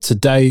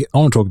Today, I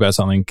want to talk about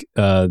something.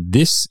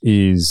 This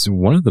is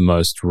one of the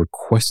most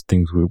requested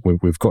things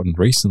we've gotten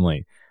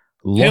recently.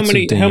 How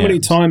many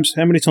times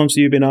have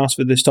you been asked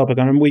for this topic?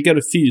 And we get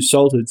a few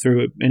salted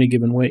through any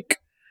given week.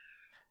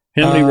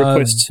 How many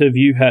requests have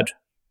you had?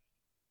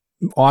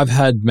 I've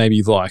had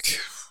maybe like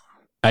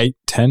 8,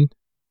 10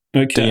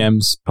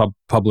 DMs,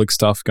 public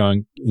stuff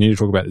going, you need to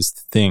talk about this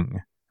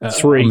thing.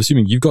 3. I'm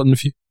assuming you've gotten a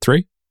few.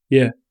 3?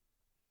 Yeah.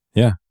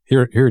 Yeah.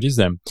 Here it is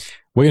then.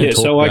 We're going to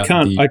talk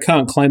about I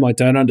can't claim I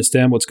don't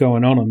understand what's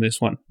going on this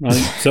one. I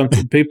think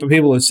some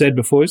people have said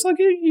before, it's like,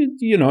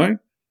 you know,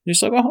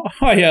 it's like, oh,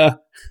 hi,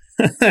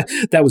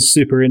 that was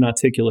super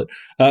inarticulate.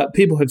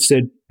 People have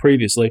said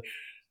previously,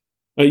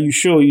 are you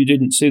sure you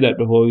didn't see that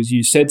before? Because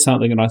you said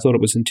something and I thought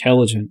it was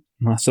intelligent.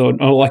 And I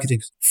thought, all I could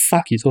think,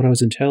 fuck, you thought I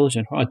was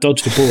intelligent. I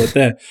dodged a bullet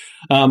there.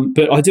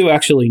 But I do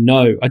actually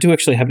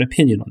have an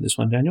opinion on this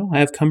one, Daniel. I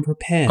have come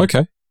prepared.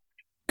 Okay,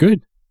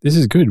 good. This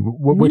is good.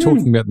 We're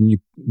talking about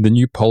the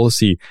new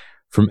policy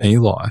from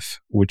eLife,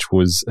 which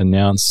was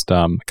announced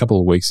a couple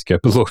of weeks ago.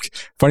 But look,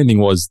 funny thing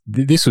was,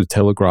 this was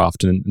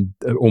telegraphed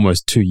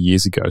almost 2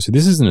 years ago. So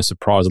this isn't a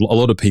surprise. A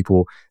lot of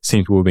people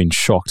seem to have been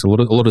shocked. A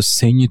lot of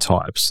senior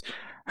types.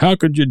 How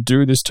could you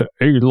do this to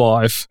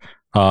eLife?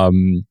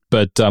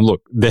 But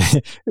look,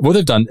 what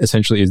they've done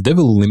essentially is they've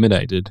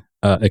eliminated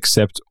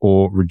accept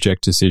or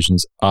reject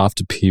decisions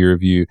after peer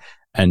review.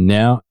 And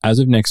now, as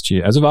of next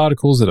year, as of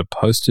articles that are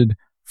posted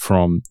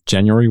from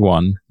January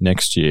 1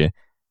 next year,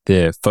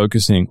 they're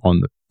focusing on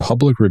the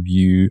public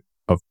review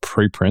of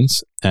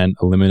preprints and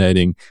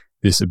eliminating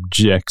this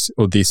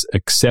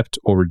accept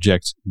or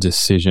reject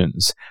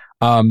decisions.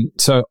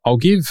 So I'll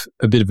give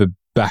a bit of a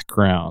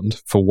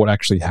background for what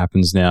actually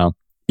happens now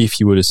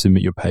if you were to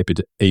submit your paper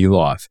to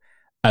eLife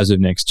as of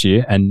next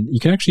year. And you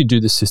can actually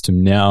do the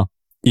system now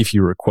if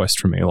you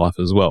request from eLife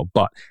as well.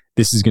 But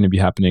this is going to be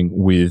happening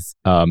with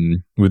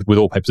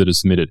all papers that are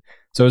submitted.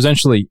 So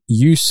essentially,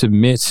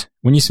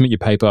 when you submit your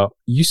paper,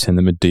 you send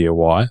them a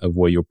DOI of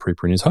where your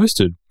preprint is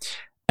hosted.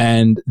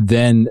 And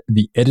then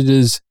the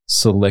editors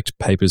select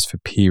papers for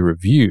peer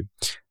review,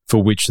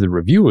 for which the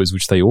reviewers,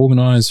 which they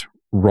organize,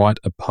 write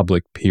a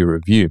public peer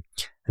review.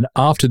 And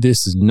after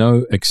this, there's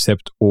no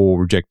accept or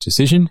reject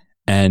decision.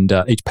 And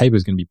each paper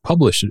is going to be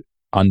published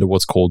under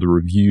what's called a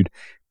reviewed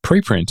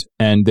preprint.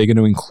 And they're going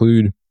to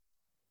include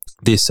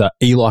this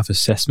eLife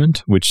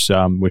assessment, which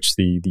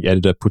the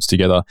editor puts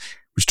together,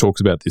 which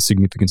talks about the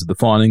significance of the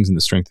findings and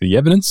the strength of the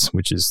evidence,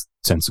 which is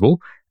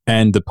sensible,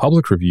 and the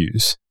public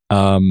reviews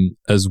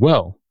as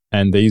well.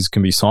 And these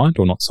can be signed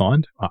or not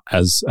signed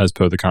as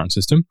per the current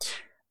system.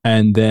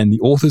 And then the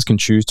authors can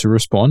choose to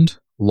respond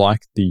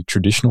like the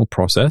traditional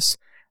process,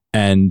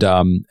 or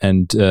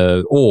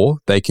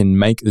they can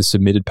make the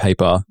submitted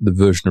paper the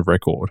version of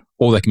record,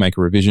 or they can make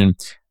a revision.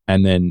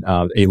 And then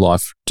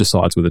eLife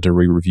decides whether to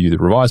re-review the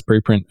revised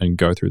preprint and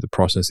go through the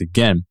process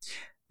again.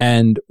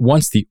 And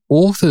once the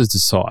authors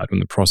decide when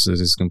the process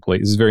is complete,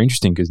 this is very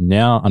interesting because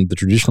now under the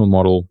traditional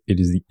model, it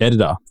is the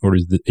editor or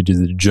it is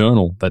the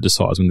journal that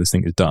decides when this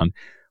thing is done.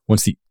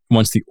 Once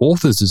the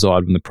authors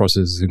decide when the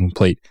process is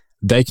complete,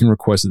 they can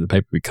request that the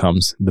paper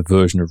becomes the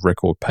version of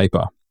record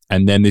paper.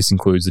 And then this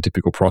includes the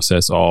typical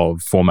process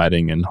of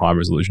formatting and high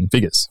resolution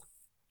figures.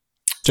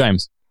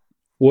 James.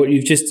 What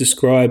you've just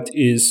described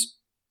is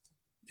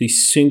the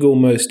single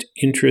most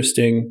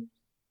interesting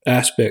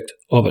aspect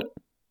of it.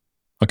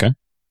 Okay.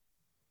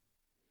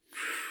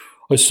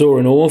 I saw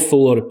an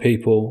awful lot of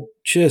people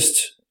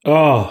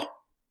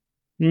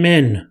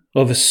men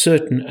of a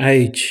certain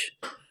age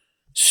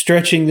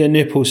stretching their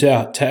nipples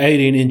out to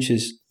 18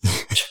 inches,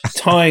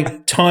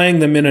 tying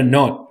them in a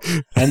knot,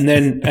 and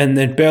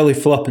then barely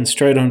flopping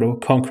straight onto a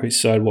concrete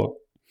sidewalk.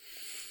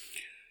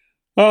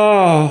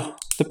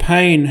 The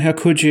pain, how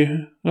could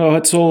you?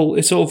 It's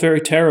all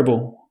very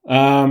terrible.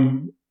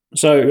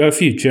 So a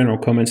few general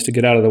comments to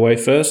get out of the way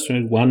first.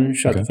 1,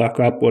 shut the fuck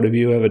up. What have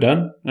you ever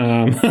done?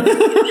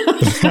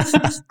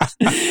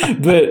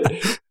 But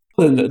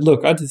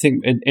look, I don't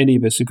think any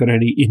of us have got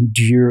any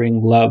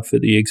enduring love for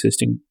the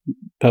existing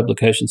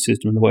publication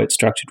system and the way it's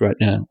structured right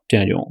now,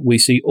 Daniel. We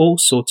see all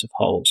sorts of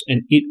holes,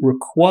 and it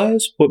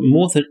requires, what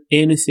more than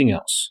anything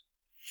else,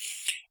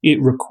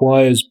 it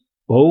requires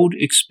bold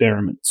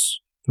experiments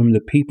from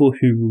the people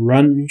who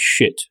run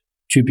shit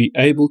to be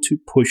able to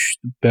push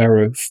the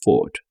barrow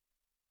forward.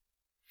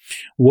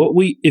 What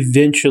we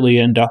eventually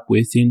end up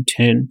with in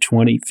 10,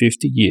 20,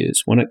 50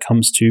 years when it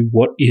comes to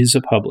what is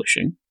a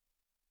publishing,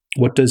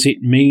 what does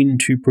it mean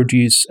to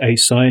produce a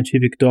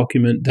scientific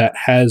document that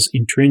has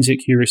intrinsic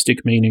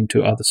heuristic meaning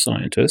to other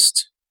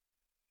scientists,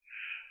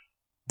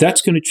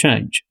 that's going to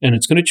change. And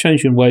it's going to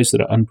change in ways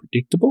that are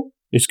unpredictable.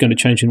 It's going to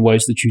change in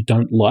ways that you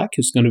don't like.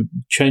 It's going to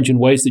change in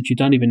ways that you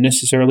don't even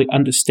necessarily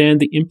understand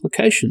the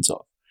implications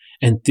of.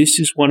 And this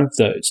is one of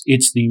those.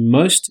 It's the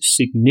most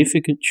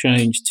significant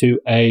change to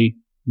a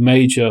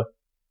major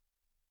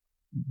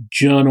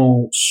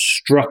journal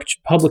structure,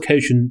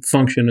 publication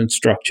function and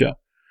structure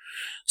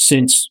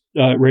since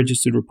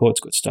registered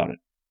reports got started.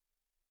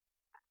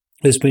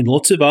 There's been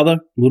lots of other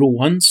little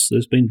ones.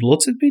 There's been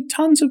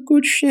tons of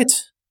good shit.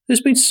 There's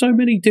been so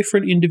many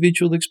different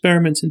individual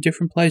experiments in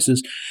different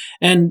places.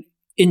 And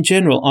in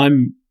general,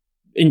 I'm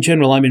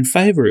in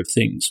favor of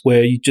things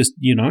where you just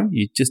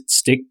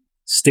stick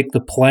the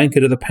plank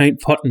into the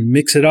paint pot and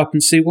mix it up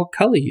and see what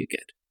color you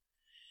get.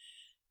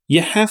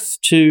 You have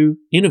to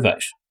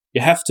innovate.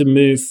 You have to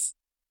move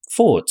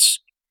forwards.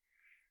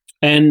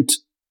 And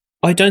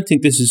I don't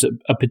think this is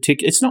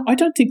I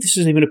don't think this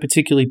is even a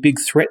particularly big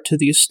threat to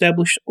the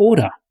established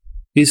order,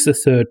 is the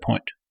third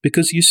point,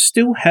 because you're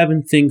still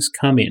having things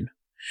come in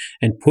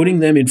and putting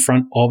them in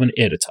front of an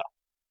editor.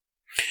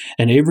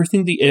 And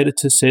everything the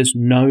editor says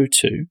no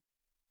to,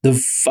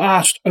 the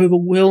vast,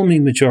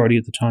 overwhelming majority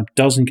of the time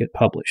doesn't get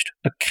published.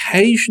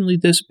 Occasionally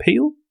there's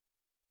appeal,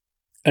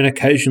 and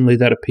occasionally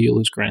that appeal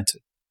is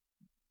granted.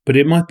 But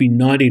it might be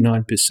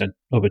 99%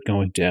 of it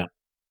going down.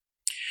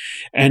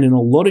 And in a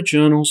lot of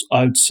journals,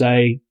 I would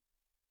say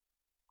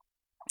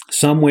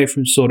somewhere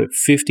from sort of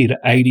 50 to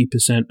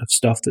 80% of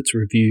stuff that's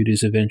reviewed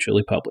is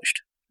eventually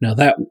published. Now,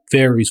 that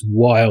varies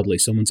wildly.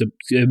 Someone's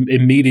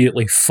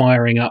immediately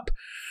firing up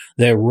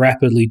their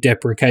rapidly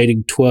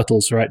deprecating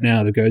turtles right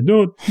now to go,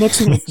 no, not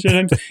so much.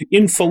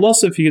 In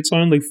philosophy, it's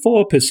only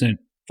 4%.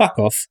 Fuck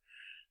off.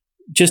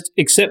 Just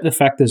accept the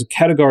fact there's a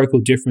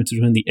categorical difference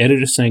between the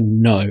editor saying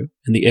no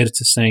and the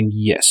editor saying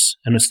yes.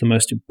 And it's the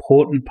most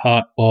important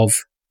part of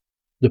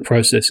the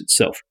process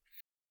itself.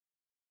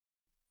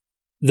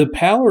 The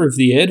power of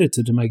the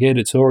editor to make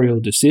editorial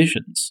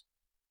decisions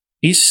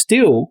is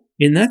still,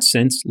 in that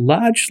sense,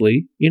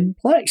 largely in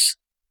place.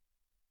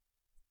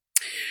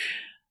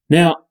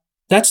 Now,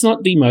 that's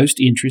not the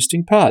most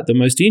interesting part. The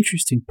most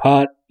interesting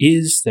part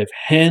is they've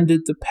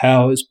handed the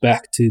powers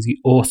back to the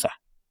author.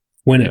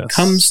 When it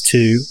comes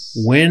to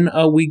when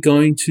are we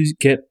going to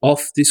get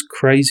off this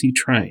crazy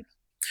train?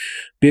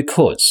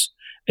 Because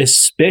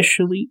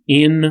especially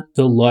in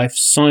the life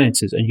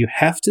sciences, and you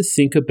have to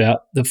think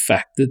about the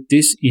fact that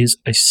this is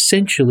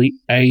essentially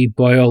a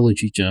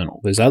biology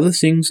journal. There's other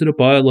things that are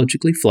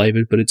biologically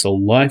flavored, but it's a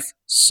life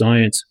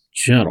science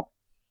journal.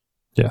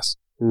 Yes.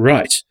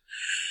 Right.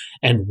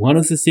 And one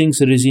of the things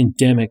that is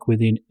endemic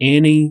within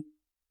any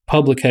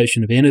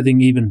publication of anything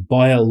even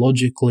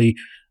biologically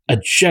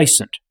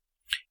adjacent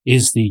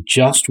is the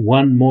just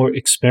one more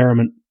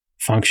experiment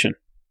function.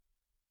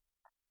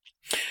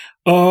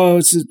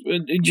 Oh,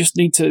 you just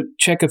need to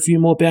check a few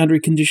more boundary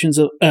conditions.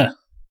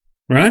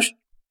 Right?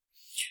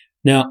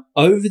 Now,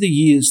 over the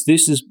years,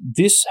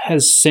 this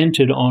has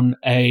centered on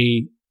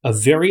a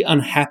very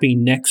unhappy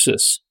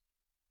nexus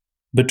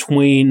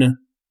between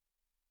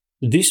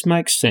this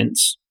makes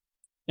sense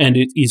and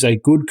it is a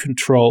good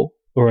control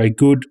or a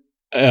good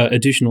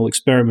additional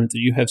experiment that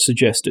you have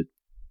suggested,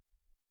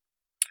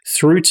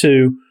 through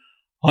to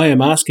I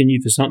am asking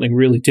you for something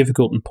really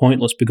difficult and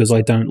pointless because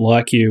I don't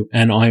like you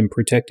and I am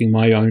protecting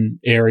my own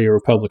area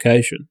of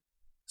publication,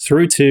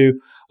 through to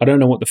I don't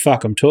know what the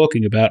fuck I'm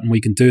talking about and we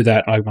can do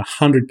that. I'm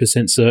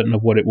 100% certain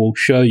of what it will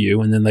show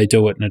you, and then they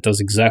do it and it does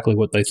exactly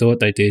what they thought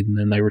they did, and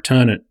then they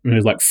return it and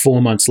it's like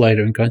 4 months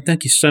later and going,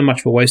 thank you so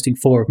much for wasting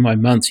 4 of my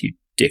months, you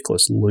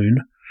dickless loon.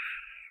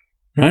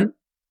 Right?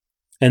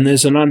 And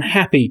there's an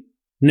unhappy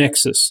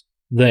nexus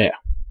there.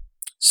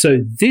 So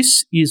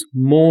this is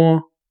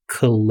more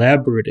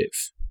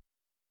collaborative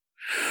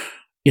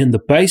in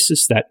the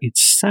basis that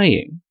it's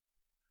saying,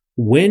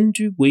 when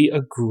do we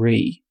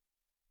agree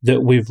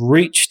that we've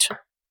reached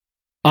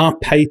our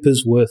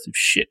paper's worth of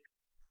shit?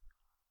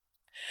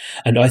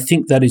 And I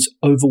think that is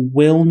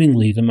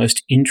overwhelmingly the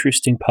most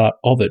interesting part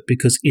of it,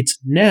 because it's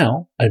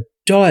now a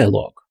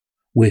dialogue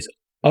with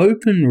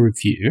open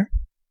review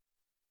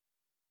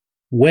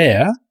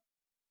where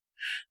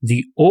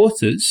the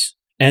authors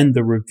and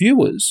the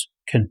reviewers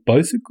can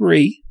both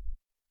agree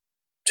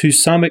to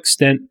some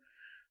extent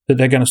that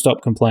they're going to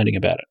stop complaining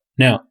about it.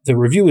 Now, the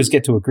reviewers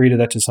get to agree to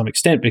that to some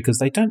extent because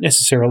they don't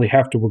necessarily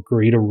have to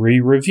agree to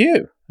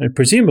re-review. And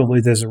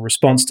presumably there's a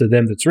response to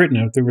them that's written.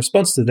 And if the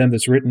response to them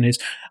that's written is,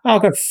 oh,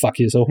 go fuck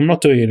yourself, I'm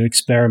not doing an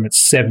experiment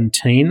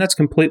 17, that's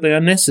completely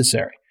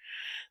unnecessary,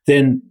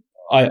 then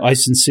I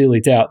sincerely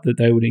doubt that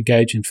they would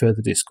engage in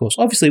further discourse.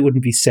 Obviously, it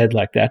wouldn't be said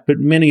like that, but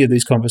many of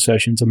these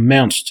conversations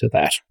amount to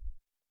that,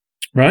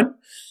 right?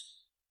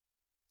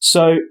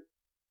 So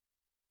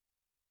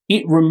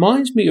it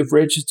reminds me of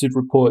registered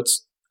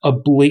reports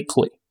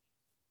obliquely.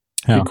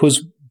 How?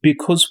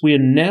 Because we're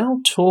now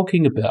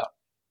talking about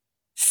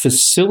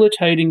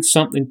facilitating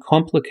something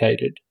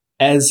complicated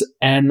as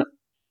an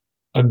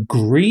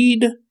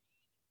agreed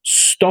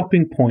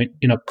stopping point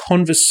in a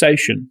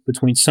conversation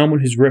between someone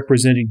who's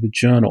representing the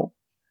journal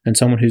and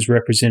someone who's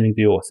representing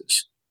the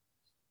authors.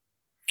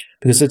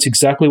 Because that's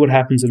exactly what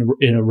happens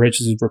in a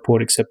registered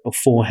report, except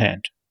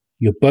beforehand.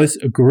 You're both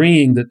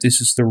agreeing that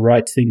this is the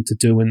right thing to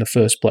do in the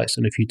first place.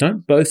 And if you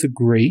don't both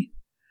agree,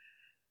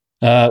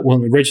 in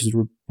the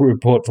registered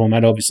report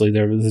format, obviously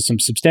there's some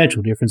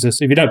substantial differences.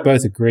 If you don't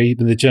both agree,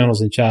 then the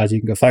journal's in charge. You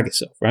can go fuck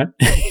yourself, right?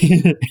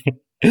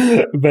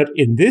 But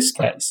in this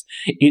case,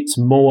 it's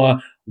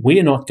more,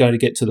 we're not going to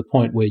get to the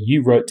point where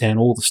you wrote down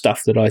all the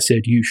stuff that I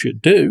said you should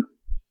do,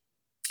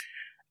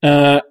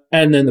 and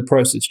then the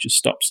process just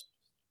stops.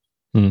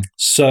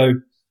 So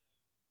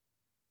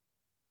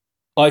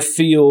I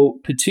feel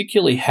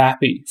particularly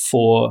happy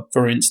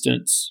for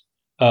instance,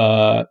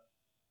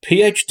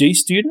 PhD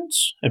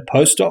students and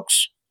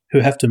postdocs who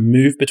have to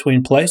move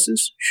between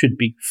places should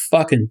be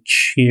fucking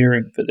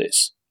cheering for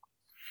this.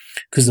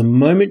 Because the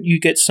moment you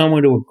get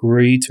someone to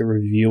agree to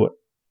review it,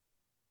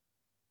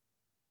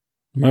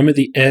 the moment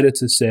the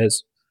editor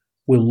says,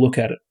 we'll look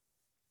at it,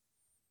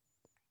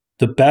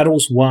 the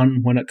battle's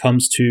won when it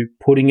comes to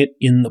putting it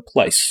in the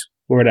place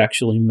where it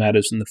actually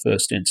matters in the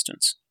first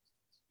instance.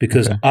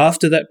 Because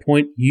after that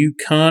point, you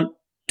can't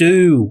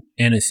do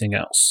anything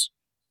else.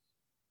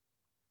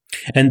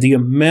 And the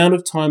amount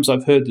of times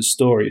I've heard the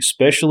story,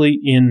 especially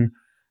in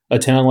a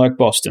town like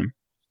Boston,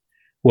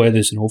 where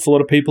there's an awful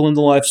lot of people in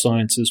the life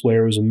sciences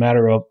where it was a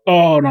matter of,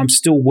 oh, and I'm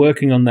still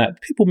working on that.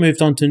 People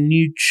moved on to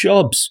new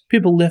jobs.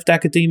 People left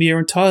academia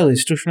entirely,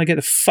 still trying to get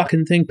a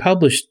fucking thing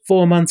published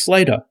 4 months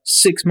later,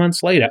 6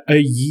 months later, a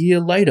year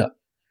later.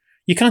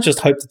 You can't just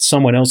hope that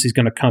someone else is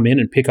going to come in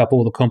and pick up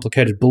all the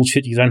complicated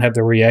bullshit you don't have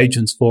the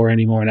reagents for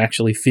anymore and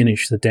actually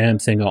finish the damn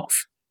thing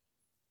off.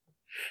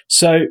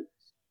 So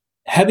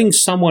having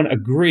someone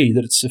agree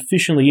that it's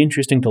sufficiently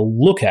interesting to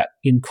look at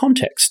in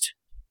context,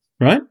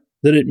 right?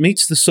 That it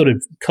meets the sort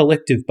of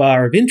collective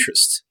bar of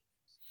interest.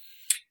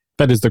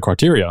 That is the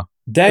criteria,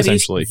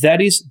 essentially.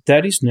 That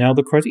is now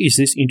the criteria. Is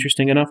this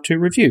interesting enough to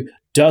review?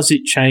 Does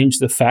it change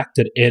the fact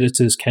that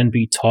editors can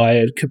be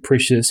tired,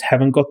 capricious,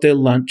 haven't got their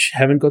lunch,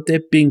 haven't got their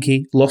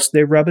binky, lost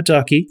their rubber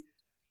ducky?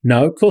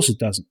 No, of course it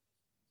doesn't.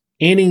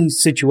 Any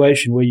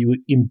situation where you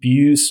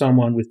imbue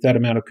someone with that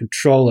amount of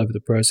control over the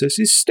process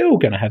is still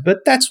going to have. But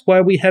that's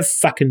why we have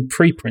fucking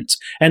preprints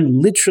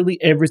and literally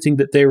everything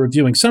that they're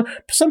reviewing. Some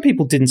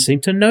people didn't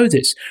seem to know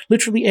this.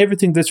 Literally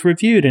everything that's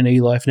reviewed in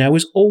eLife now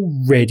is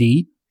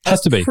already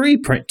has to be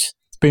preprint.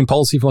 It's been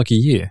policy for like a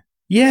year.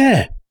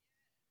 Yeah.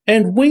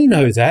 And we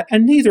know that,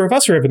 and neither of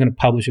us are ever going to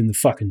publish in the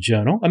fucking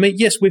journal. I mean,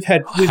 yes, we've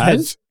had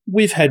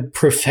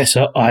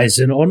Professor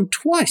Eisen on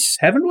twice,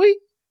 haven't we?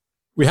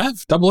 We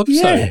have, double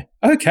episode.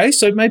 Yeah. Okay,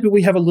 so maybe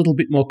we have a little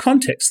bit more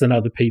context than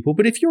other people,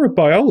 but if you're a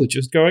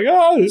biologist going,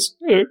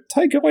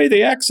 take away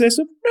the access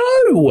of...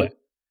 No!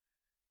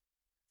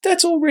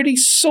 That's already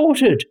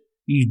sorted,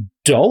 you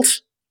dolt.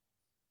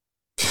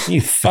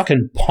 You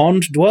fucking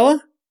pond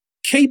dweller.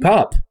 Keep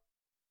up.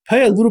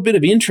 Pay a little bit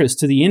of interest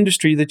to the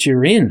industry that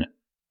you're in.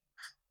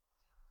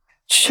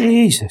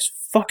 Jesus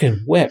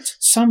fucking wept.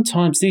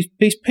 Sometimes these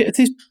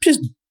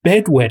just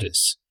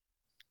bedwetters,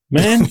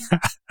 man.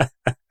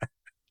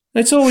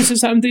 It's always the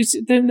same.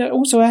 They're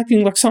also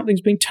acting like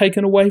something's been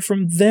taken away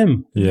from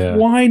them. Yeah.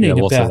 Whining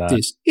about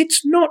this.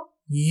 It's not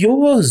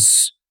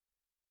yours.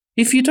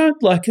 If you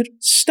don't like it,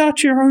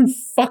 start your own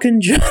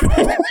fucking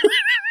journal.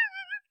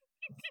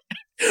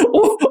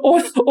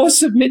 or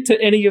submit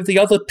to any of the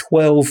other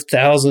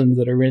 12,000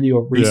 that are in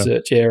your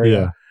research area.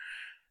 Yeah.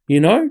 You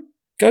know?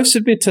 Go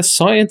submit to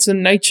Science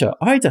and Nature.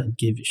 I don't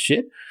give a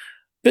shit.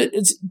 But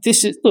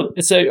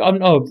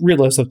I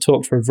realise I've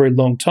talked for a very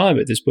long time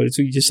at this point.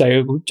 So you just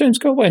say, James,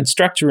 go away and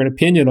structure an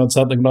opinion on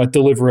something and I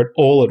deliver it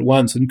all at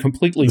once and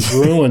completely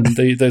ruin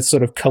the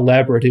sort of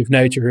collaborative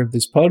nature of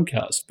this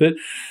podcast. But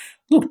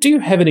look, do you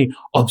have any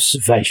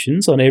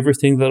observations on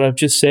everything that I've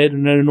just said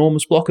in an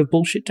enormous block of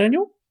bullshit,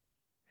 Daniel?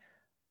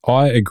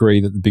 I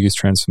agree that the biggest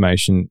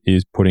transformation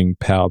is putting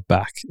power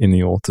back in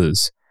the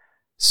authors.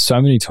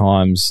 So many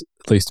times,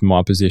 at least in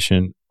my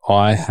position,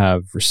 I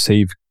have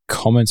received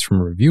comments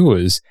from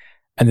reviewers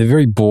and they're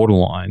very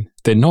borderline.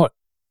 They're not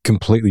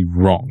completely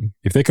wrong.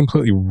 If they're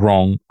completely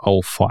wrong,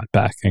 I'll fight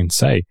back and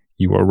say,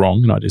 you are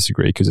wrong and I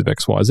disagree because of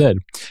X, Y, Z.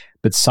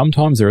 But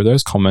sometimes there are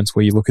those comments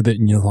where you look at it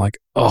and you're like,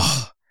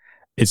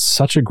 it's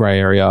such a gray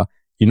area.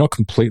 You're not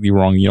completely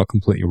wrong. You're not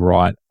completely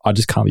right. I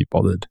just can't be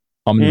bothered.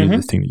 I'm going to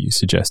do the thing that you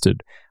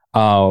suggested.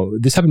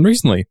 This happened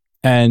recently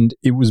and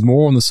it was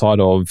more on the side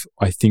of,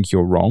 I think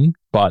you're wrong,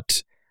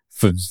 but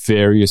for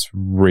various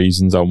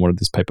reasons, I wanted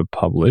this paper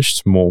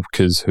published, more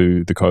because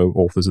who the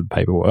co-authors of the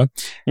paper were.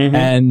 Mm-hmm.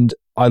 And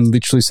I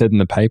literally said in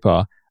the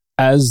paper,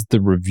 as the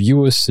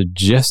reviewer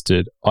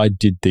suggested, I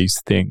did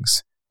these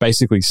things,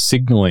 basically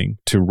signaling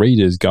to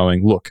readers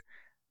going, look,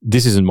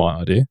 this isn't my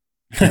idea.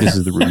 This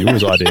is the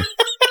reviewer's idea.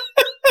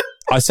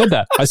 I said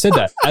that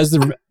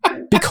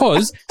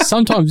because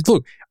sometimes,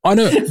 look, I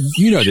know,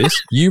 you know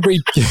this, you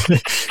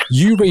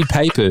read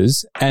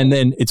papers and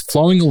then it's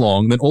flowing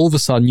along, then all of a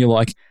sudden you're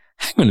like,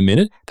 hang on a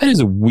minute, that is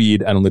a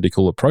weird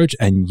analytical approach,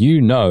 and you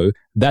know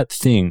that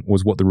thing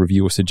was what the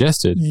reviewer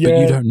suggested, but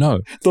you don't know.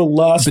 The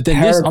last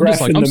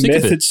paragraph in the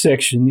method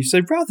section, you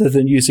say, rather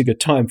than using a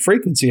time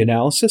frequency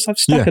analysis, I've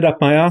stuck it up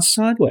my ass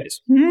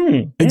sideways.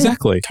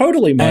 Exactly.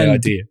 Totally my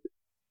idea.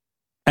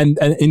 And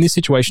in this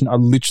situation, I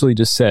literally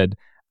just said,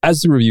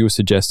 as the reviewer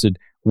suggested,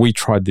 we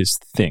tried this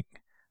thing.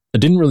 I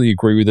didn't really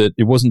agree with it.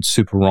 It wasn't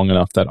super wrong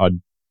enough that I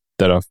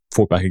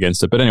fought back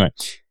against it. But anyway,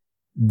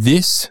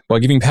 this, by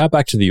giving power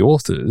back to the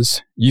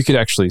authors, you could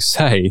actually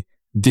say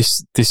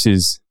this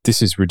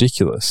is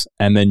ridiculous,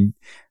 and then,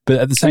 but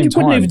at the same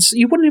time,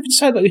 you wouldn't even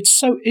say that. It's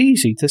so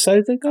easy to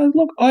say that. Go,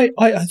 look,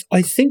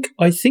 I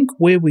think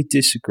where we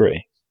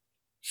disagree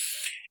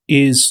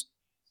is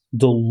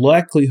the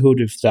likelihood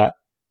of that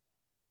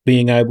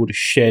being able to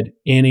shed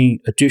any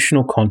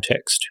additional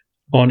context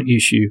on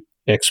issue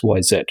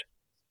XYZ.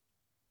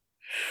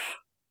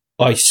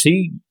 I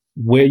see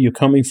where you're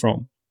coming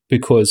from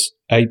because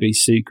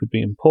ABC could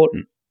be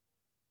important.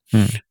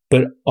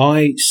 But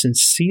I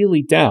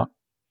sincerely doubt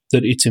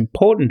that it's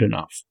important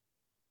enough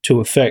to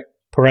affect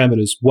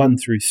parameters 1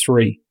 through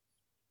 3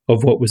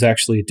 of what was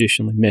actually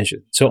additionally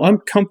measured. So I'm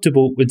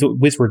comfortable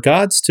with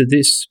regards to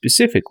this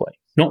specifically,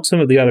 not some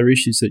of the other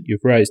issues that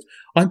you've raised.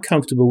 I'm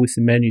comfortable with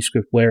the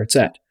manuscript where it's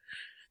at.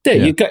 There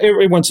you go.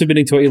 Everyone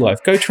submitting to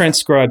eLife, go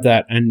transcribe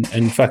that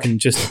and fucking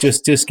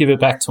just give it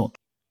back to them.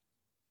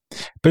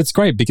 But it's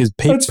great because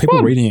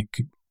people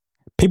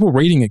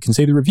reading it can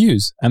see the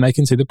reviews and they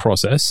can see the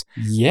process.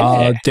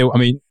 Yeah.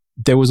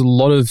 There was a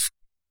lot of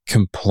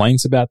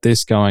complaints about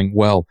this going,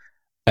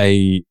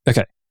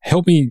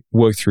 help me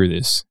work through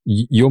this.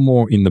 You're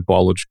more in the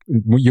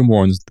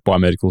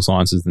biomedical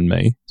sciences than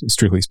me,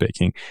 strictly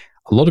speaking.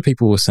 A lot of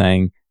people were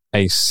saying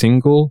a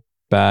single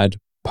bad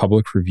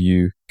public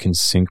review can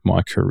sink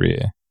my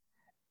career.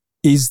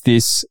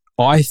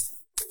 I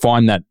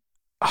find that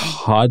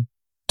hard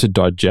to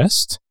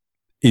digest.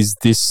 Is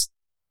this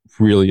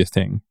really a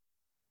thing?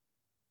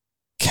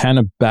 Can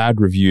a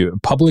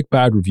public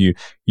bad review,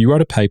 you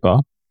write a paper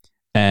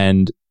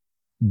and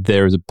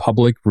there is a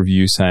public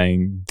review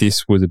saying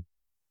this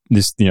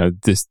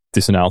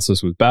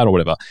analysis was bad or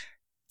whatever.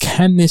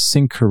 Can this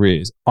sink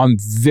careers? I'm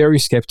very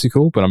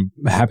skeptical, but I'm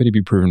happy to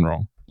be proven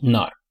wrong.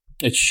 No,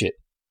 it's shit.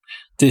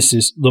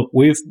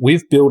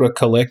 We've built a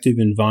collective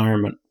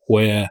environment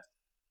where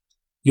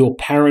your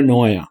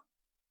paranoia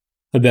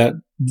about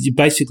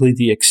basically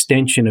the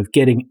extension of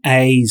getting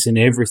A's and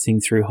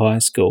everything through high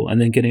school and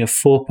then getting a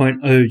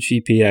 4.0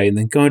 GPA and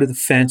then going to the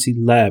fancy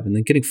lab and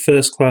then getting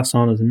first class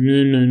honors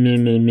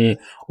and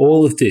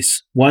all of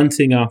this, one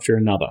thing after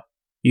another.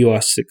 You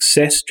are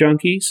success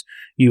junkies.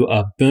 You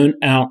are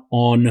burnt out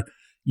on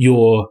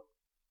your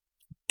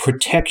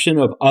protection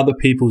of other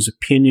people's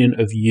opinion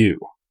of you.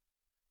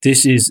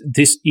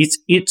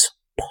 It's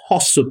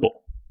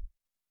possible.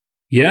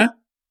 Yeah?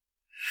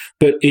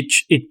 But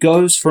it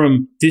goes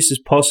from this is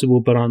possible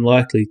but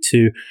unlikely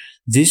to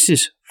this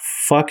is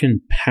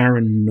fucking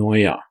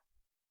paranoia.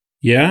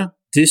 Yeah?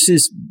 This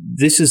is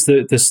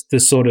the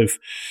sort of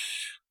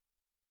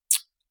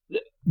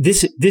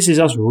this is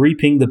us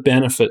reaping the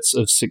benefits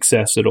of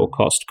success at all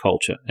cost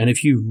culture. And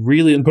if you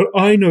really, but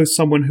I know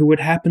someone who it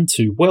happened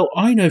to. Well,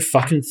 I know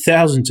fucking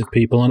thousands of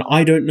people and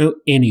I don't know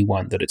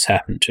anyone that it's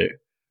happened to.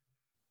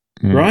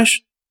 Right?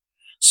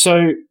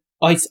 So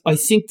I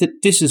think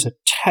that this is a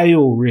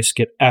tail risk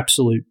at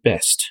absolute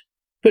best.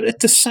 But at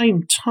the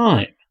same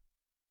time,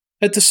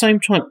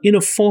 in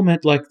a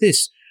format like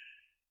this,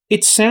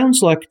 it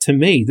sounds like to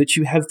me that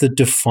you have the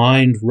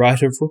defined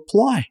right of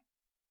reply.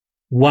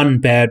 One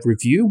bad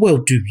review, well,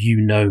 do you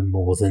know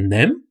more than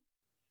them?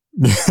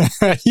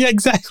 Yeah,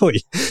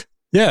 exactly.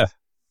 Yeah.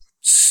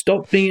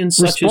 Stop being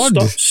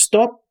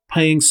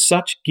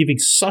giving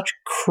such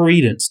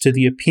credence to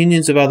the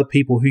opinions of other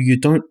people who you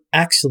don't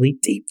actually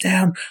deep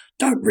down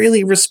don't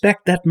really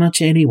respect that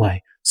much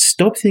anyway.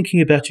 Stop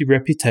thinking about your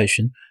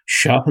reputation.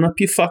 Sharpen up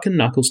your fucking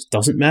knuckles.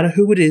 Doesn't matter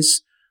who it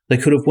is. They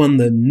could have won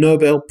the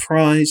Nobel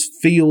Prize,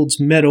 Fields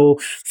Medal,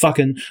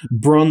 fucking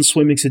bronze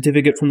swimming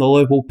certificate from the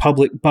local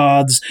public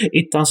baths.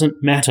 It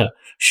doesn't matter.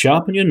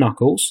 Sharpen your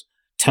knuckles.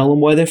 Tell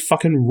them why they're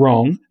fucking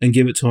wrong and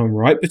give it to them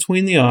right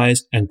between the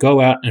eyes and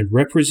go out and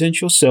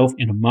represent yourself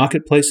in a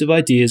marketplace of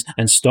ideas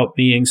and stop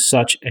being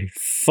such a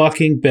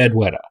fucking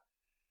bedwetter.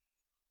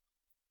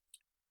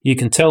 You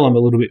can tell I'm a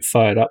little bit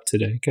fired up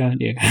today,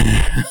 can't you?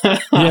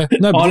 Yeah,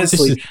 no,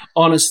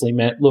 honestly,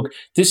 Matt, look,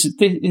 this is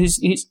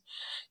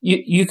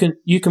you can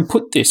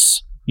put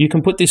this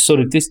sort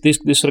of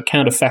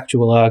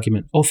counterfactual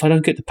argument. Oh, if I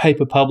don't get the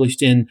paper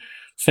published in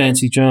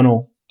fancy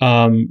journal,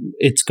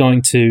 it's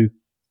going to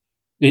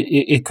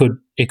it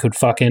could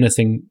fuck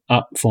anything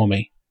up for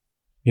me,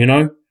 you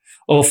know?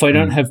 Or if I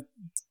don't have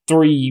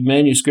 3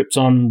 manuscripts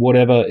on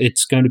whatever,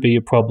 it's going to be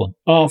a problem.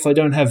 Oh, if I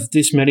don't have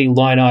this many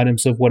line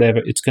items of whatever,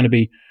 it's going to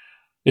be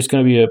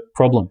a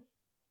problem.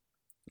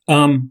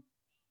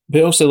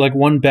 But also, like,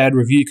 one bad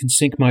review can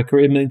sink my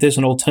career. I mean, there's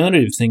an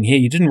alternative thing here.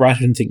 You didn't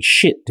write anything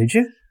shit, did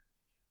you?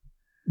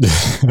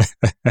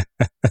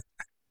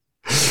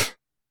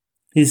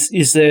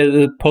 Is there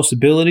the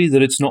possibility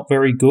that it's not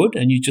very good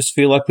and you just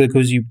feel like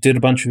because you did a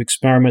bunch of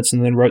experiments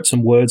and then wrote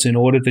some words in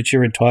order that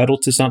you're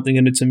entitled to something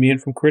and it's immune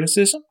from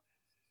criticism?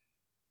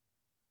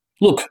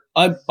 Look,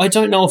 I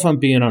don't know if I'm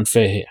being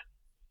unfair here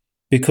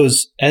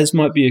because, as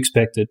might be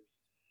expected,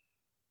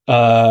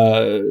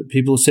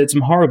 people have said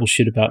some horrible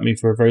shit about me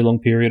for a very long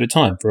period of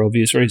time for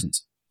obvious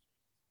reasons.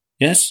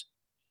 Yes?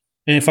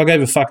 And if I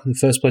gave a fuck in the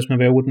first place,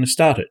 maybe I wouldn't have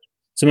started.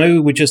 So maybe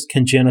we're just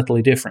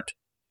congenitally different.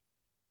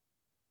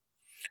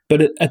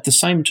 But at the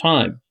same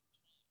time,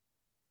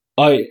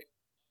 I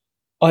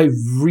think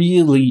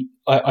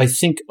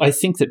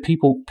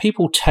that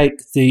people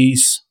take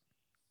these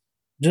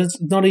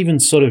just not even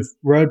sort of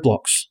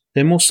roadblocks.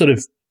 They're more sort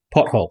of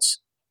potholes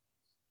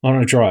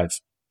on a drive.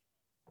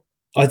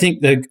 I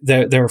think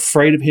they're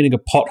afraid of hitting a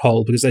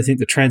pothole because they think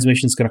the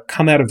transmission is going to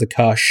come out of the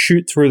car,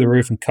 shoot through the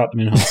roof, and cut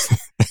them in half.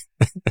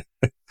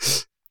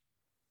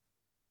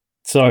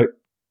 So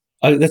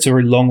that's a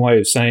very long way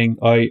of saying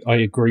I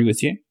agree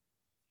with you.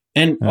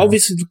 And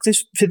obviously,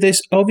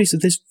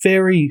 there's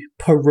very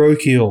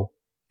parochial,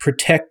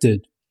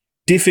 protected,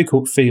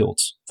 difficult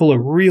fields full of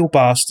real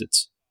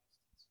bastards.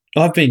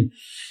 I've been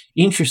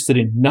interested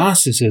in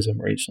narcissism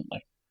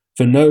recently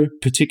for no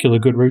particular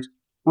good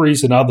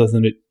reason other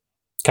than it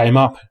came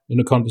up in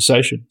a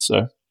conversation.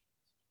 So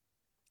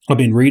I've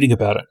been reading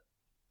about it,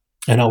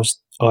 and I've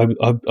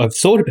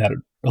thought about it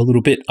a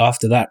little bit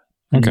after that.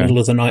 In the middle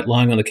of the night,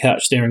 lying on the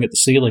couch staring at the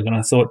ceiling, and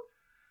I thought,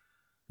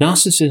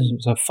 narcissism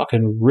is a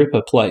fucking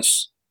ripper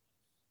place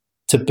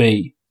to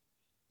be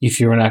if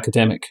you're an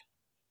academic.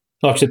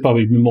 Actually, it'd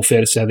probably be more fair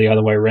to say the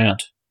other way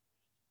around.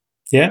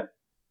 Yeah.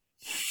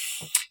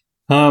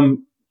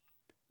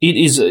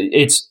 It's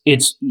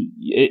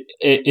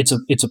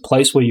a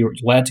place where you're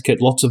allowed to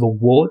get lots of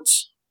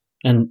awards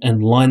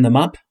and line them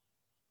up.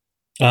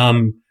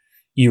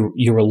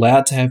 You're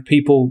allowed to have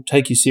people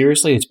take you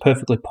seriously. It's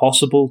perfectly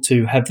possible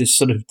to have this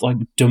sort of like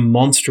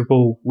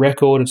demonstrable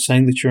record of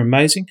saying that you're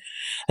amazing.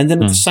 And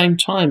then at the same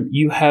time,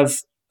 you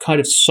have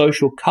kind of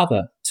social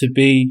cover to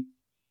be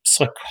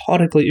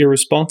psychotically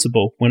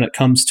irresponsible when it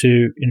comes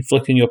to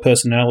inflicting your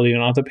personality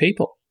on other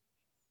people.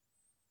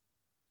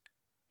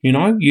 You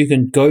know, you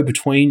can go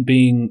between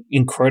being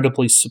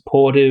incredibly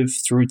supportive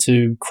through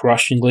to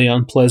crushingly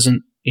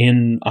unpleasant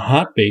in a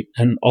heartbeat.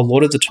 And a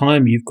lot of the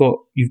time you've got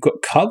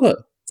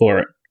cover for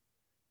it.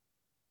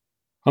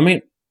 I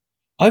mean,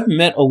 I've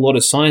met a lot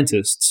of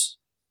scientists,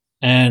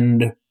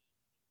 and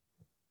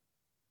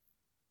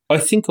I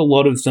think a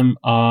lot of them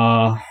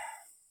are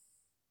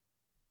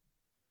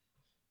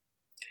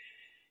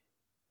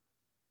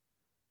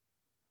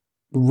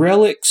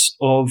relics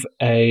of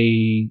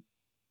a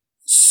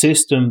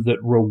system that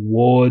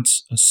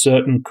rewards a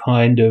certain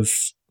kind of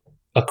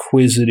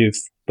acquisitive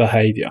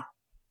behavior.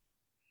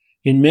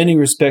 In many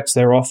respects,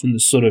 they're often the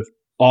sort of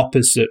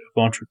opposite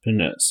of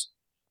entrepreneurs.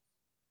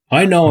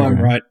 I know I'm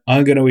right.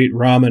 I'm going to eat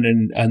ramen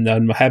and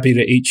I'm happy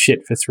to eat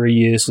shit for 3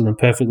 years and I'm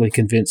perfectly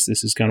convinced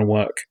this is going to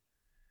work.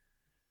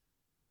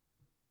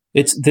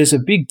 There's a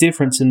big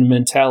difference in the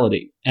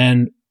mentality.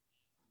 And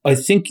I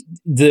think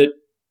that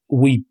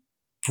we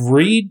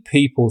breed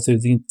people through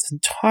the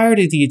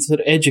entirety of the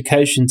sort of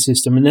education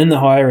system and then the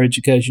higher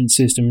education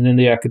system and then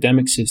the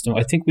academic system.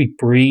 I think we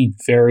breed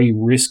very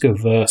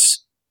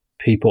risk-averse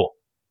people.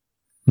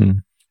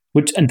 And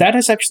that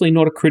is actually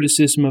not a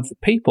criticism of the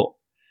people.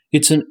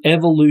 It's an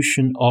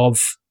evolution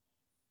of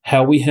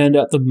how we hand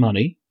out the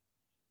money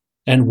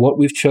and what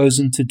we've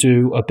chosen to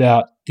do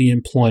about the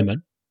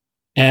employment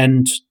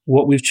and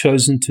what we've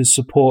chosen to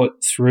support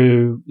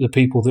through the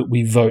people that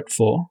we vote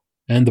for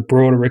and the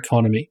broader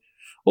economy,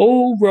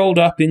 all rolled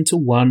up into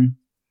one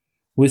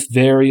with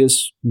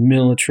various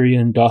military,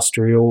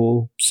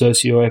 industrial,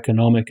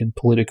 socioeconomic, and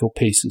political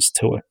pieces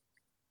to it.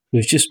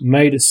 We've just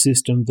made a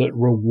system that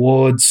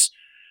rewards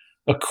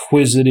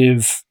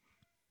acquisitive,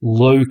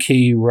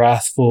 low-key,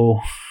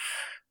 wrathful,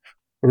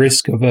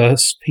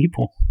 risk-averse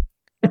people.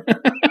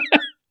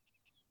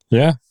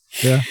 Yeah.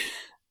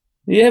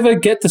 You ever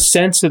get the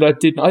sense that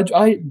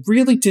I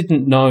really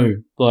didn't know,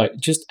 like,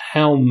 just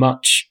how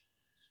much.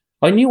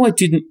 I knew I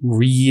didn't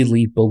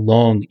really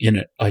belong in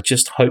it. I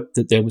just hoped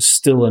that there was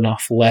still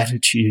enough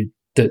latitude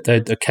that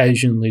they'd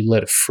occasionally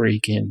let a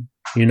freak in,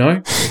 you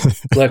know?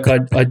 Like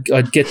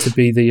I'd get to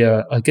be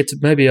the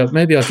maybe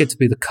I'll get to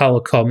be the color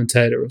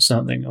commentator or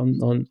something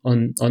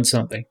on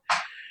something.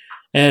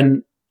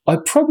 And I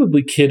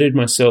probably kidded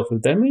myself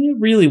with that. I mean, it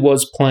really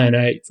was plan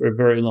A for a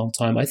very long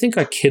time. I think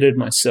I kidded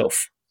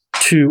myself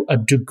to a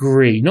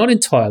degree, not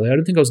entirely. I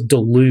don't think I was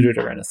deluded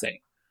or anything.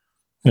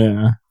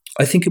 Yeah.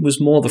 I think it was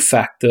more the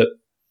fact that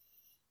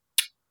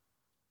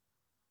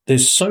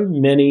there's so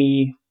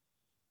many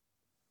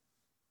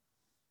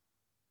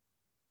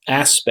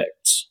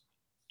aspects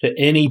to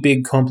any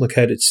big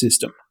complicated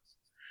system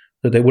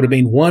that there would have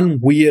been one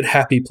weird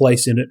happy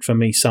place in it for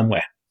me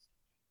somewhere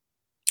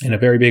in a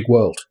very big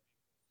world.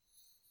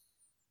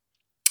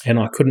 And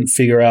I couldn't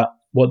figure out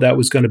what that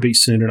was going to be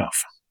soon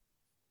enough.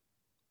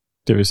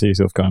 Do you ever see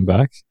yourself going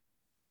back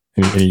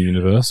in any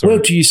universe? Well,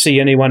 do you see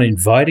anyone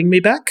inviting me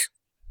back?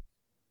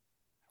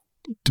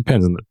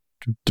 Depends on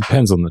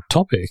the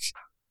topic.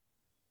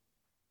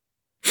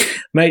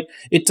 Mate,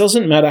 it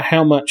doesn't matter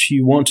how much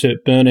you want to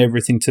burn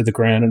everything to the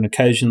ground and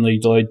occasionally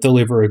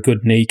deliver a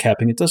good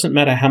kneecapping. It doesn't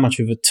matter how much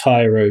of a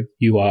tyro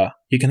you are.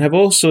 You can have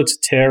all sorts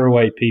of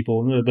tearaway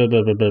people. Blah, blah,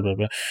 blah, blah, blah,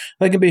 blah.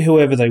 They can be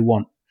whoever they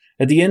want.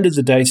 At the end of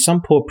the day,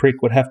 some poor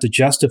prick would have to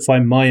justify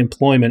my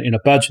employment in a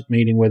budget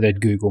meeting where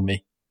they'd Google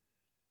me.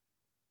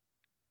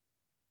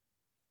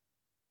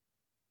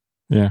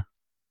 Yeah.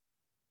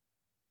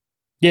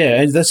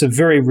 Yeah, and that's a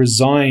very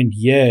resigned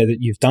that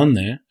you've done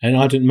there. And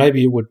I didn't.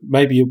 Maybe it would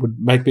make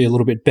me a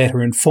little bit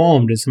better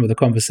informed in some of the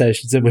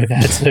conversations that we've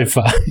had so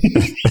far.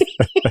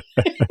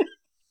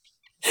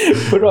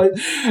 But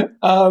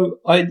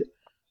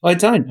I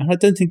don't, and I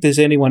don't think there's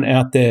anyone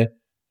out there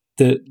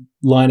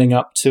lining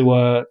up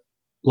to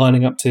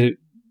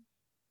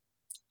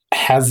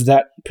have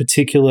that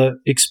particular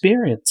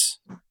experience.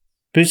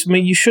 But I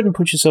mean, you shouldn't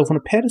put yourself on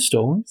a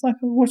pedestal. It's like,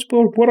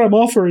 what I'm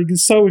offering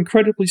is so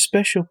incredibly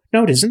special.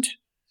 No, it isn't.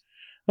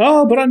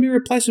 Oh, but I'm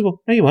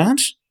irreplaceable. No, you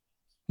aren't.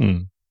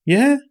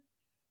 Yeah,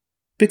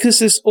 because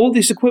there's all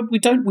this equipment.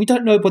 We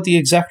don't know what the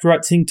exact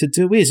right thing to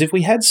do is. If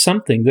we had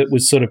something that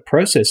was sort of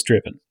process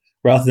driven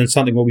rather than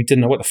something where we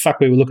didn't know what the fuck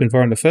we were looking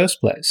for in the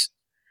first place,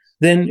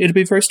 then it'd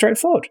be very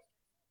straightforward.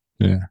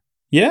 Yeah.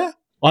 Yeah,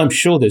 I'm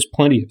sure there's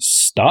plenty of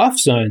staff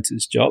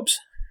scientist jobs,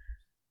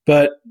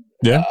 but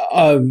yeah,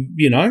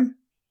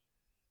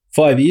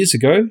 5 years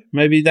ago,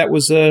 maybe that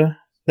was a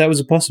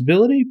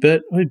possibility,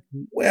 but we're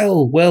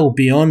well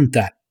beyond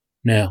that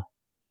now.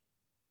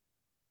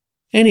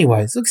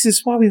 Anyways, look, this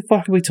is why the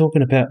fuck are we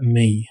talking about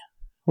me?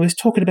 We're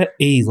talking about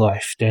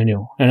e-life,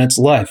 Daniel, and it's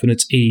life and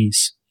it's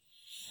ease.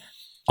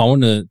 I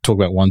want to talk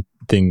about one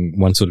thing,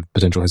 one sort of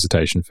potential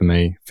hesitation for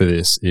me for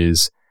this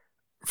is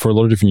for a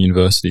lot of different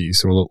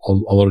universities or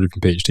a lot of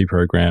different PhD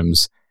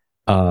programs,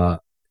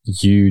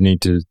 you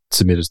need to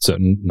submit a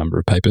certain number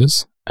of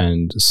papers.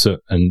 And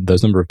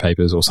those number of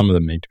papers, or some of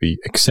them, need to be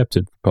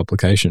accepted for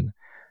publication.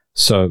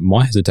 So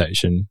my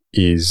hesitation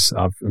is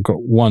I've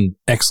got one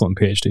excellent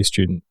PhD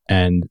student,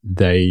 and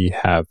they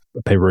have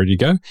a paper ready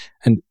to go.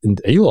 And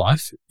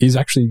eLife is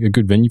actually a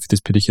good venue for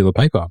this particular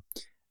paper.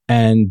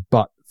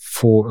 But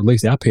for at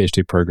least our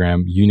PhD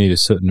program, you need a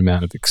certain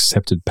amount of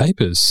accepted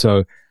papers.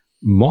 So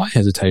my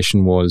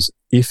hesitation was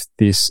if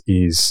this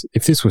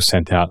was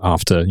sent out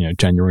after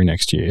January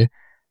next year,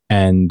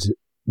 and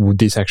would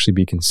this actually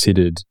be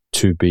considered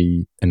to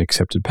be an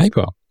accepted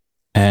paper?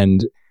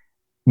 And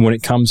when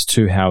it comes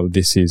to how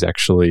this is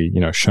actually,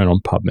 shown on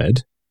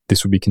PubMed,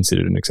 this would be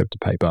considered an accepted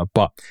paper.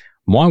 But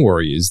my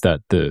worry is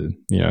that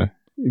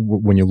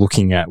when you're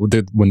looking at,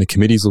 when the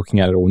committee's looking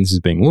at it, or when this is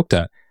being looked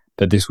at,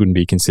 that this wouldn't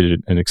be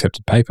considered an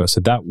accepted paper.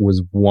 So that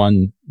was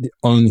the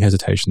only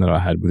hesitation that I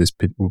had with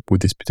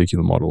this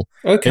particular model.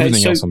 Okay,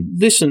 everything so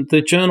listen,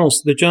 the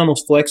journal's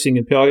flexing,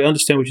 and I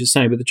understand what you're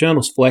saying, but the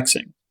journal's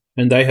flexing.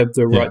 And they have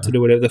the right to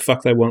do whatever the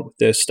fuck they want with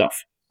their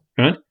stuff,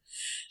 right?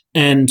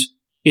 And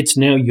it's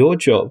now your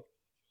job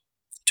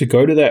to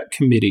go to that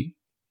committee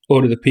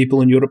or to the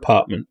people in your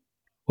department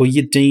or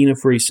your dean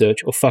of research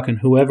or fucking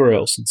whoever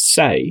else and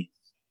say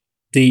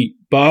the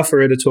bar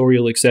for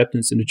editorial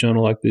acceptance in a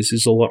journal like this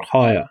is a lot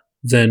higher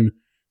than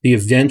the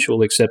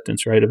eventual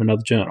acceptance rate of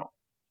another journal.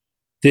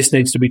 This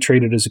needs to be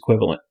treated as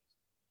equivalent.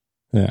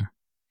 Yeah.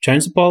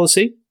 Change the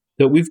policy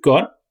that we've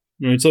got.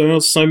 There's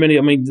so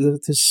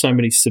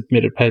many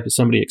submitted papers,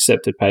 so many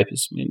accepted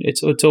papers. I mean,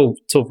 it's all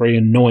very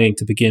annoying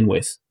to begin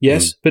with.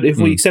 Yes, but if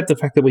we accept the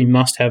fact that we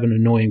must have an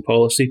annoying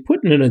policy,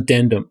 put in an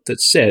addendum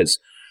that says,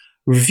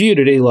 reviewed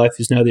at eLife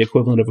is now the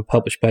equivalent of a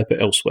published paper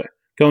elsewhere.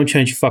 Go and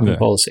change your fucking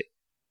policy.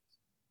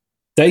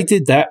 They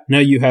did that, now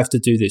you have to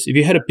do this. If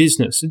you had a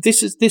business,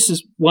 this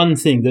is one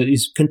thing that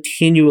is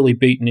continually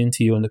beaten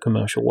into you in the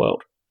commercial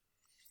world.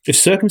 If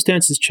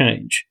circumstances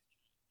change,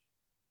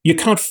 you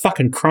can't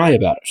fucking cry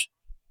about it.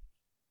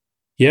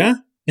 Yeah?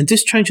 And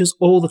this changes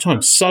all the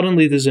time.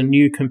 Suddenly there's a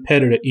new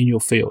competitor in your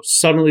field.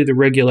 Suddenly the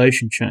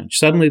regulation changed.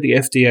 Suddenly the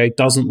FDA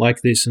doesn't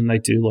like this and they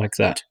do like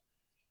that.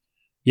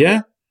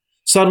 Yeah?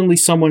 Suddenly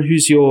someone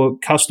who's your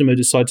customer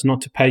decides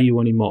not to pay you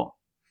anymore.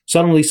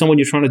 Suddenly someone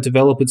you're trying to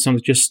develop with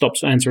something just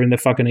stops answering their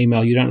fucking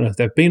email. You don't know if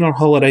they've been on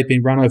holiday,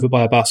 been run over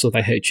by a bus, or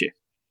they hate you.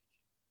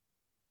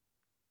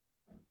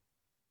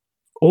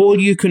 All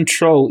you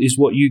control is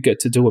what you get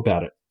to do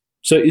about it.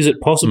 So is it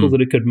possible that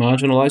it could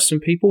marginalize some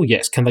people?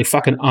 Yes. Can they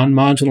fucking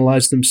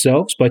unmarginalize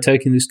themselves by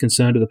taking this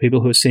concern to the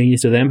people who are senior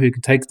to them, who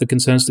can take the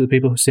concerns to the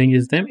people who are senior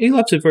to them?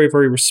 eLife's a very,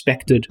 very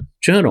respected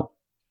journal.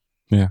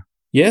 Yeah.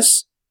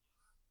 Yes?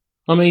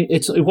 I mean,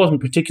 it wasn't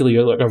particularly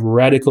like a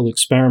radical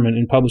experiment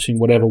in publishing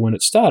whatever when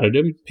it started.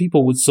 I mean,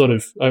 people would sort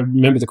of, I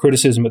remember the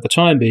criticism at the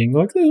time being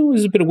like,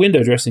 there's a bit of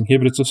window dressing here,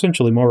 but it's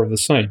essentially more of the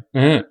same.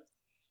 Uh-huh.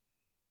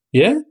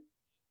 Yeah?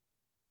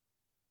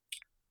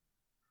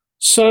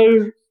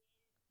 So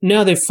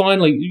now they've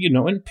finally,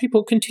 and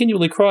people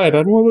continually cry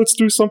about, well, let's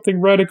do something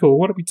radical.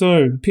 What are we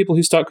doing? People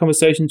who start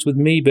conversations with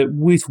me, but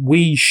with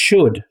we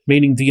should,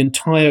 meaning the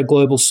entire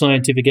global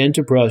scientific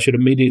enterprise should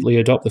immediately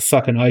adopt the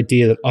fucking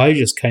idea that I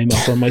just came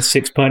up on my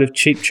 6-pint of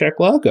cheap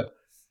Czech lager.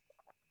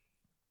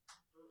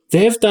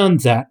 They've done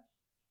that.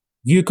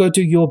 You go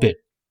do your bit.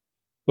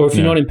 Or if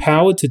you're not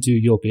empowered to do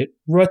your bit,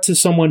 write to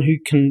someone who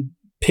can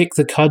pick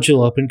the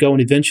cudgel up and go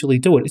and eventually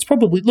do it. It's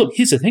probably, look,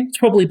 here's the thing. It's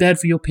probably bad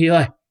for your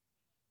PI.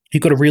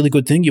 You've got a really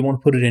good thing. You want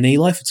to put it in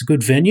eLife. It's a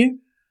good venue.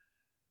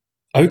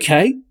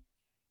 Okay.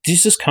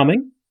 This is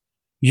coming.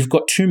 You've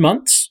got 2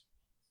 months.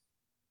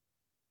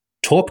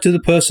 Talk to the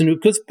person who,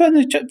 because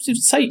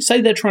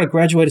say they're trying to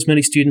graduate as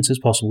many students as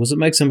possible because it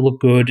makes them look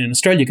good. In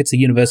Australia, gets the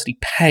university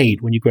paid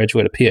when you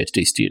graduate a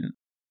PhD student.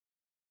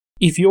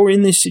 If you're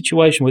in this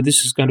situation where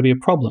this is going to be a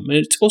problem, and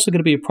it's also going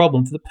to be a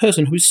problem for the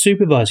person who's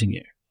supervising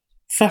you,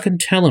 fucking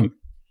tell them,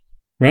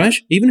 right?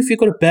 Even if you've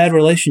got a bad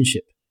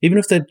relationship, even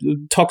if they're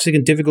toxic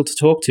and difficult to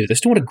talk to, they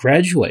still want to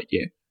graduate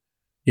you.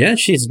 Yeah,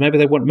 she's maybe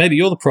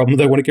you're the problem.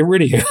 They want to get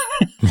rid of you.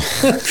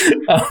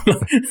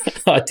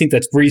 I think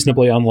that's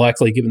reasonably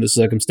unlikely given the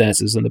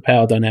circumstances and the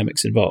power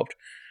dynamics involved.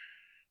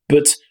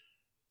 But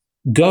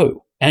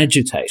go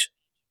agitate,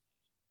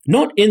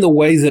 not in the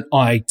way that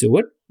I do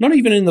it, not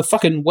even in the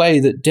fucking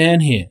way that Dan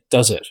here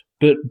does it,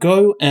 but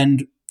go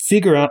and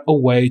figure out a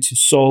way to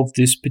solve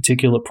this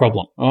particular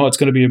problem. Oh, it's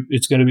going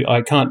to be.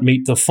 I can't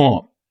meet the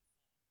form.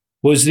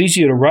 Well, is it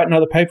easier to write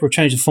another paper or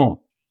change the form?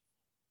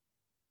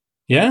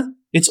 Yeah.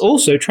 It's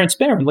also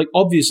transparent, like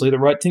obviously the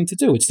right thing to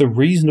do. It's the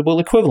reasonable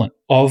equivalent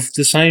of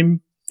the same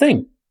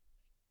thing.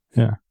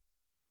 Yeah.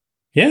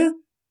 Yeah?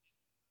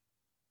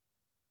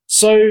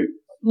 So,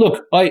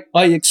 look, I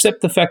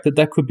accept the fact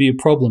that could be a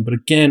problem, but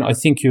again, I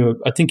think you're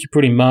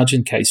pretty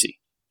margin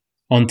Casey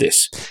on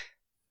this.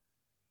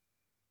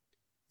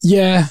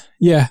 Yeah.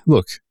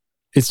 Look,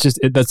 it's just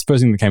that's the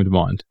first thing that came to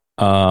mind.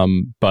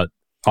 But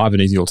I have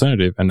an easy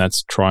alternative, and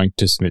that's trying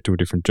to submit to a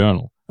different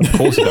journal. Of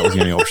course, if that was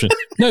the only option.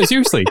 No,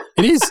 seriously,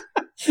 it is.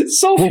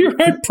 Solve your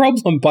own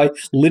problem by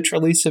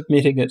literally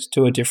submitting it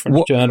to a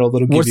different journal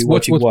that'll give you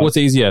what you want. What's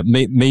easier,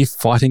 me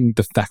fighting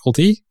the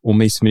faculty or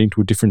me submitting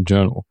to a different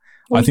journal?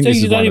 Well, I think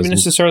you don't even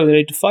necessarily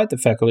need to fight the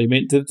faculty. I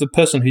mean, the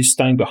person who's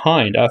staying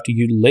behind after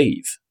you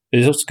leave,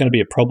 there's also going to be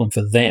a problem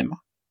for them.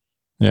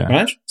 Yeah.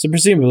 Right? So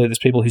presumably there's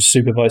people who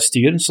supervise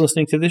students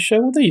listening to this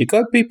show. Well, there you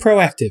go. Be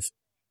proactive.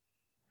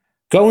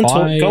 Go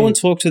and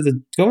talk to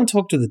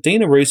the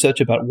Dean of Research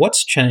about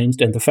what's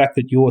changed and the fact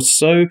that you're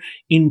so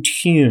in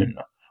tune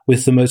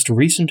with the most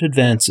recent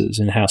advances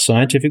in how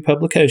scientific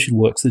publication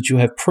works that you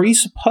have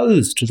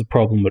presupposed to the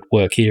problem at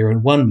work here,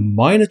 and one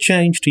minor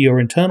change to your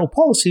internal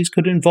policies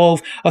could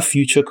involve a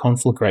future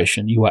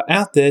conflagration. You are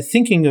out there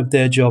thinking of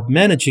their job,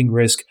 managing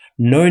risk.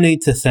 No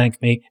need to thank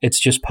me. It's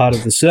just part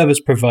of the service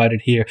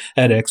provided here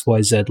at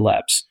XYZ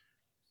Labs.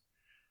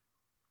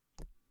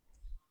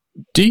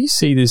 Do you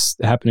see this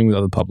happening with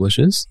other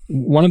publishers?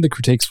 One of the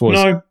critiques was,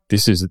 no.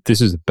 This is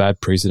a bad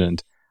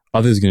precedent.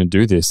 Others are going to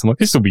do this. I'm like,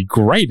 this will be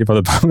great if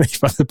other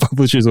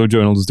publishers or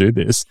journals do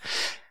this.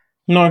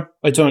 No,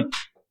 I don't.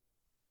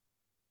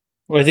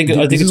 I think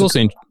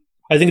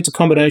it's a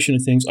combination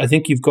of things. I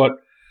think you've got.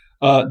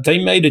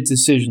 They made a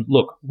decision.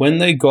 Look, when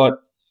they got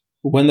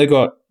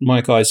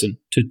Mike Eisen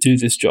to do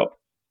this job,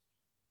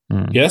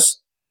 yes,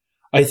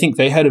 I think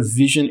they had a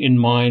vision in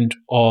mind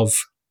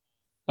of.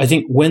 I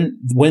think when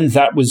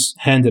that was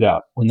handed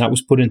out, when that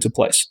was put into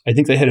place, I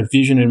think they had a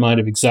vision in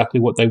mind of exactly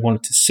what they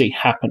wanted to see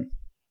happen.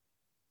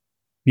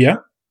 Yeah?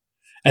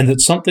 And that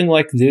something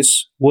like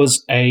this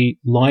was a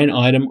line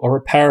item or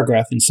a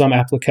paragraph in some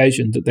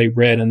application that they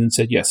read and then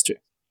said yes to.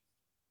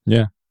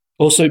 Yeah.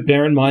 Also,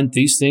 bear in mind,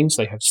 these things,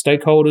 they have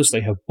stakeholders, they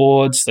have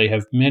boards, they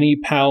have many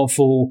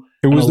powerful.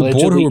 It was the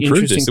board who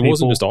approved this. It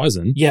wasn't just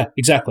Eisen. Yeah,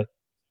 exactly.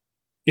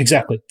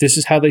 Exactly. This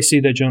is how they see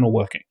their journal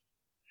working.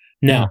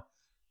 Now,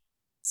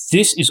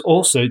 this is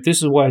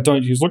why I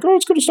don't use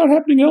it's going to start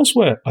happening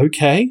elsewhere.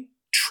 Okay.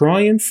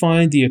 Try and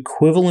find the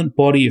equivalent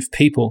body of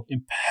people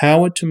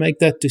empowered to make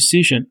that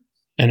decision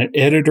and an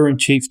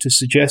editor-in-chief to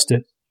suggest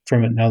it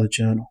from another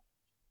journal.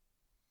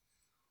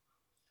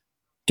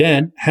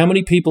 Dan, how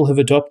many people have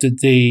adopted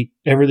the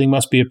everything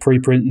must be a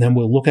preprint and then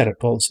we'll look at it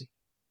policy?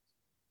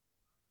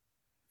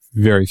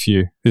 Very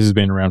few. This has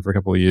been around for a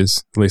couple of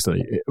years. At least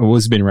it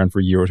was been around for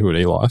a year or two at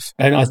eLife.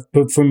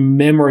 But from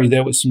memory,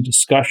 there was some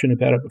discussion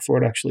about it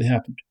before it actually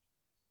happened.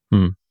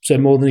 So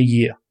more than a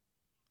year.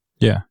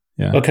 Yeah.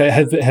 Yeah. Okay,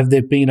 have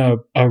there been a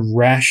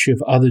rash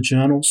of other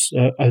journals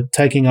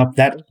taking up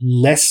that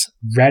less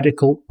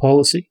radical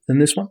policy than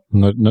this one?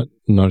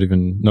 Not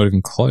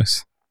even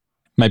close.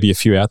 Maybe a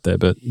few out there,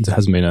 but it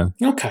hasn't been a.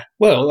 Okay,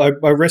 well,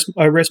 I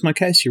rest my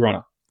case, Your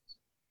Honor.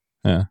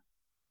 Yeah.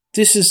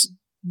 This is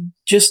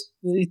just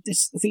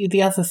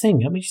the other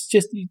thing. I mean, it's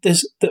just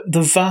there's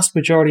the vast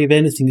majority of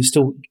anything is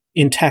still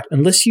intact,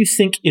 unless you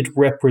think it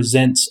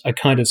represents a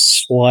kind of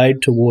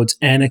slide towards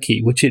anarchy,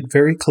 which it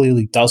very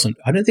clearly doesn't.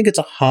 I don't think it's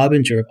a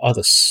harbinger of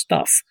other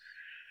stuff.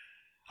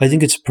 I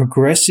think it's a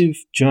progressive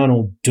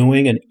journal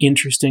doing an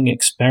interesting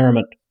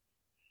experiment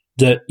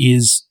that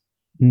is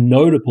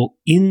notable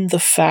in the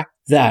fact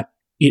that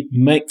it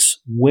makes,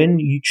 when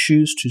you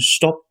choose to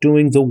stop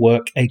doing the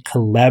work, a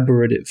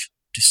collaborative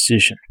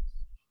decision.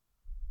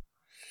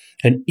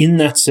 And in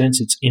that sense,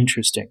 it's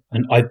interesting.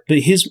 And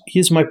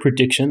here's my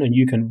prediction, and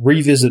you can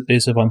revisit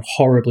this if I'm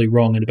horribly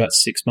wrong in about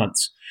 6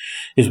 months,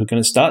 is we're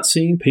going to start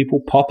seeing people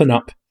popping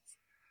up,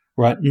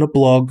 writing a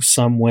blog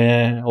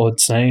somewhere or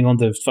saying on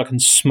the fucking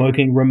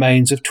smoking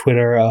remains of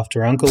Twitter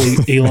after Uncle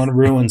Elon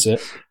ruins it,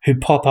 who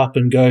pop up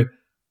and go,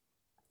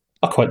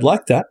 I quite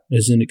like that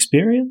as an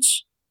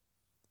experience.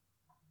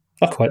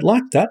 I quite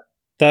like that.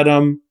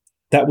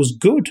 That was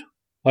good.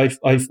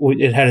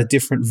 It had a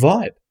different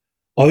vibe.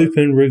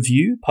 Open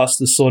review plus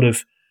the sort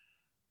of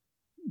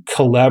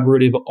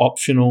collaborative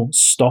optional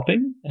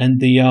stopping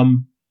and the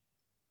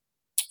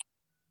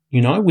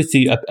with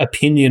the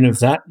opinion of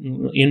that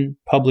in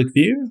public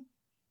view.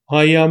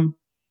 I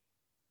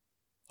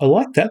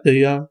like that.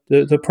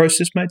 The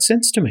process made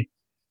sense to me.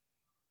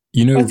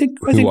 I think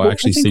who I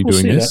actually see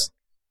doing this?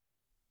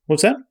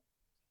 What's that?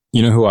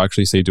 You know who I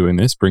actually see doing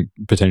this,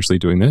 potentially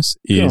doing this,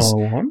 Go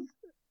on.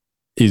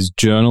 is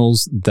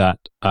journals that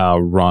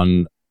are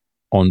run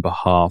on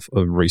behalf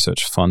of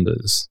research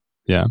funders.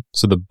 Yeah.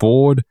 So the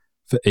board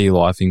for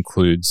eLife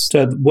includes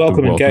So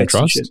Wellcome the and Gates and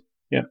Trust, shit.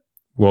 Yeah.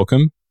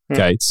 Wellcome, Hmm.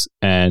 Gates,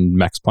 and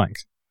Max Planck.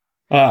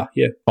 Ah,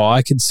 yeah.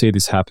 I could see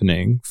this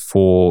happening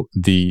for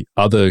the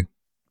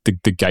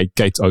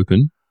Gates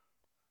Open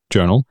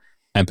journal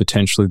and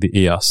potentially the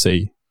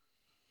ERC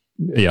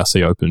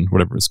Open,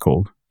 whatever it's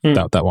called,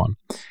 that one.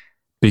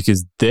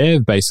 Because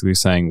they're basically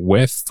saying,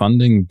 we're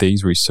funding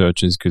these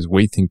researchers because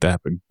we think they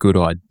have a good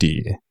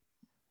idea.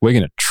 We're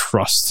going to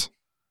trust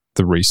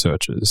the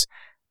researchers,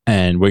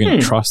 and we're going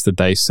to trust that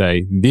they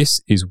say, this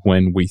is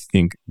when we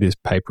think this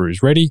paper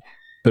is ready,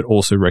 but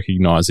also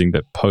recognizing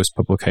that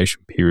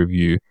post-publication peer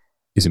review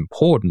is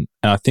important.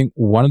 And I think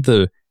one of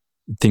the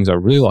things I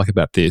really like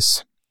about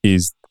this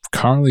is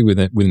currently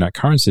within our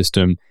current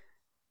system,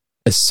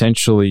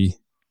 essentially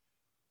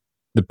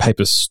the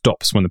paper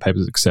stops when the paper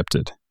is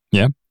accepted.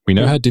 Yeah. We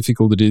know how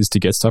difficult it is to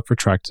get stuff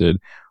retracted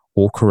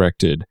or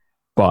corrected,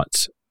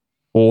 but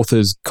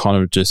authors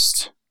kind of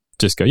just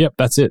go, yep,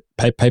 that's it.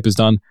 Paper's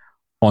done.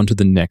 On to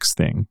the next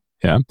thing.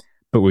 Yeah.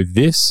 But with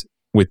this,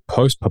 with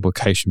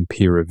post-publication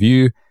peer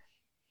review,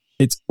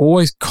 it's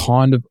always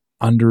kind of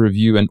under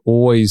review, and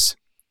always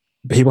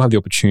people have the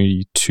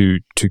opportunity to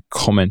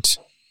comment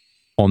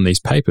on these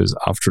papers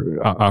after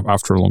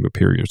a longer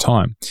period of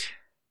time,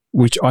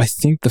 which I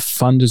think the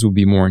funders will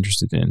be more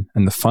interested in.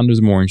 And the funders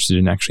are more interested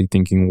in actually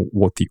thinking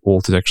what the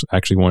authors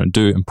actually want to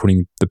do and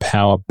putting the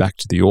power back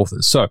to the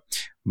authors. So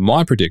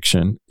my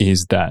prediction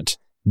is that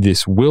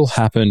this will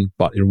happen,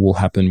 but it will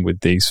happen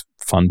with these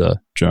funder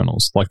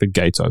journals like the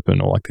Gates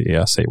Open or like the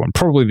ERC one.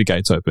 Probably the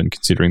Gates Open,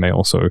 considering they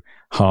also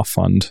half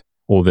fund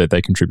or that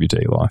they contribute to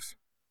eLife.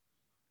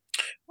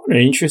 What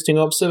an interesting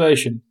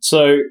observation.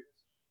 So,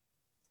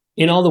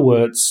 in other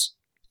words,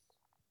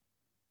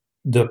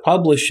 the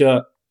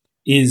publisher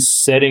is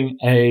setting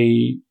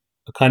a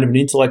kind of an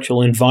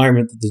intellectual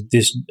environment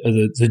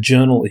that the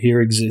journal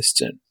here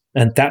exists in.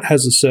 And that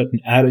has a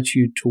certain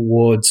attitude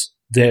towards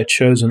their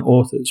chosen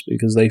authors,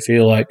 because they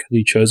feel like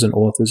the chosen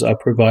authors are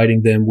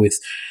providing them with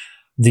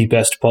the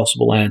best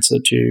possible answer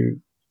to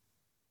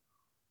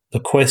the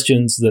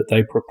questions that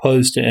they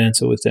propose to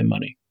answer with their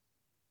money.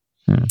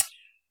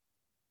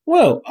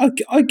 Well,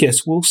 I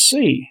guess we'll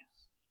see.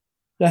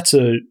 That's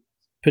a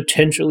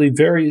potentially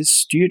very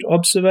astute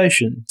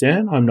observation,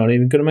 Dan. I'm not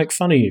even going to make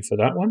fun of you for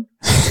that one.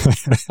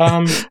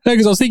 No,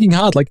 because I was thinking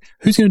hard, like,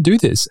 who's going to do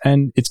this?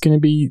 And it's going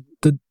to be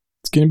the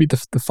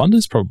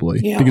funders probably,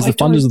 because the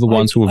funders are the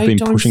ones who have been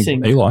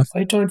pushing eLife.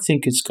 I don't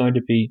think it's going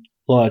to be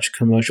large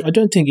commercial. I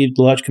don't think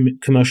large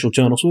commercial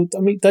journals will.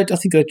 I mean, I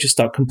think they'd just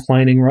start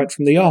complaining right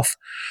from the off.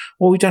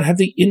 Well, we don't have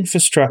the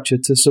infrastructure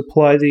to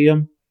supply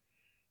the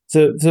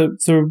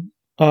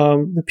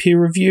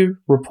peer review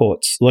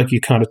reports. Like, you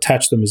can't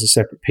attach them as a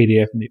separate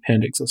PDF in the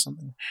appendix or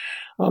something.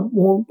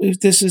 Well, if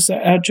this is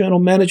our journal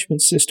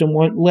management system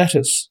won't let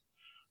us.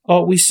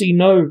 Oh, we see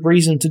no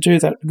reason to do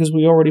that because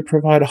we already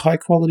provide a high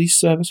quality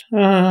service. So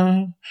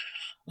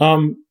I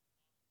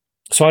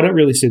don't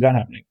really see that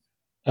happening.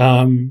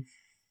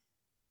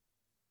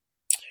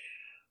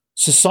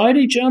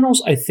 Society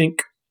journals, I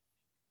think,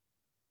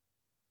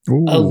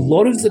 a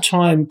lot of the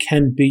time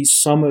can be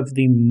some of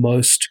the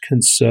most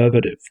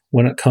conservative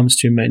when it comes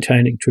to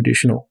maintaining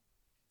traditional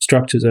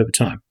structures over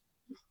time.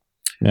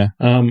 Yeah.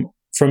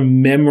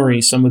 From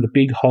memory, some of the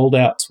big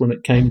holdouts when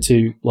it came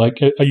to, like,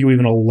 are you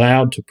even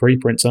allowed to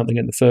preprint something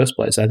in the first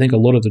place? I think a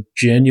lot of the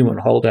genuine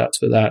holdouts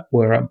for that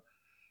were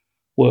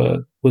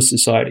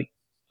society,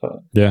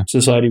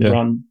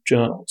 society-run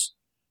journals.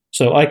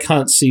 So I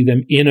can't see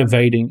them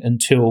innovating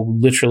until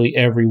literally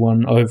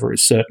everyone over a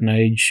certain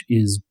age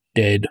is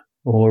dead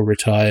or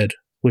retired,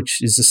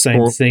 which is the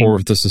same thing. Or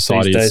if the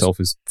society itself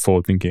is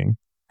forward-thinking.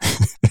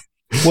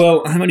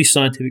 Well, how many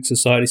scientific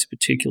societies are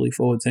particularly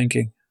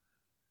forward-thinking?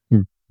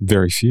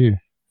 Very few.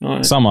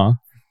 Right. Some are,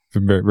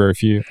 very, very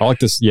few. I like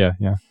this. Yeah.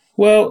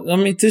 Well, I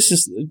mean, this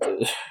is,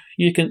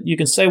 you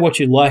can say what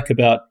you like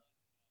about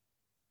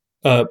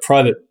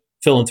private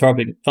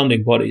philanthropic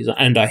funding bodies,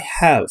 and I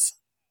have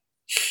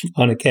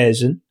on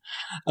occasion.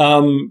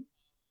 But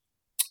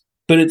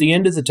at the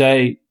end of the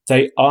day,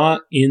 they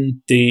are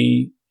in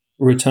the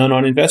return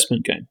on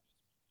investment game.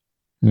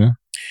 Yeah.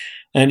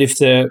 And if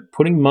they're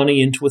putting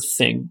money into a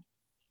thing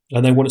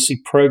and they want to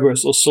see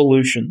progress or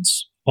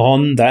solutions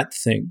on that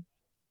thing,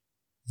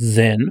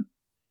 then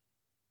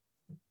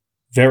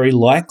very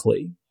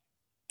likely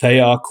they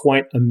are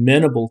quite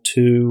amenable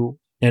to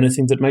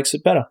anything that makes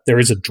it better. There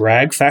is a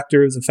drag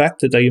factor of the fact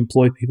that they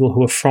employ people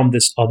who are from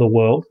this other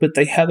world, but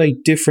they have a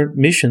different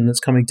mission that's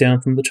coming down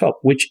from the top,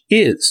 which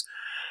is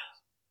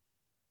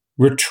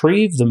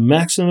retrieve the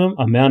maximum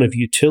amount of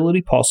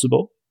utility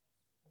possible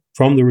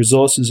from the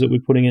resources that we're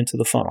putting into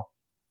the funnel.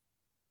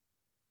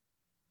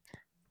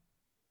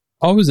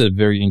 I was at a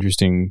very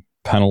interesting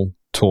panel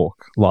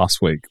talk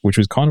last week, which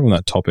was kind of on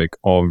that topic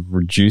of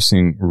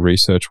reducing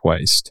research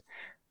waste.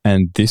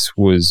 And this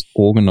was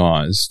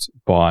organized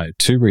by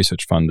two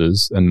research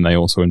funders, and they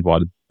also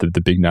invited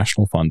the big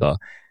national funder.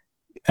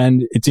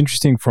 And it's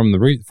interesting from the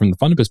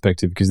funder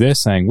perspective, because they're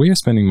saying we are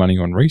spending money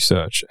on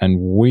research and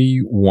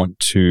we want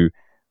to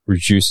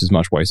reduce as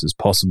much waste as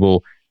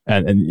possible.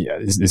 And yeah,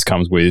 this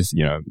comes with,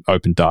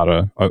 open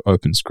data,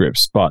 open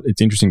scripts. But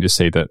it's interesting to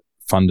see that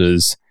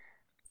funders,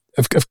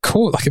 of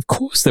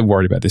course they're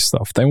worried about this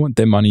stuff. They want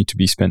their money to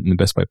be spent in the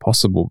best way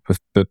possible.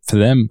 But for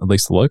them, at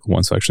least the local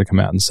ones, to actually come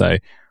out and say,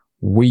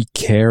 we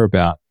care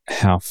about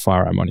how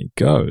far our money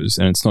goes.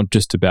 And it's not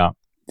just about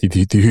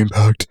the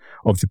impact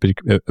of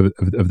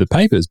the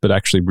papers, but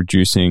actually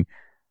reducing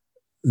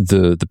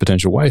the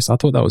potential waste. I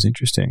thought that was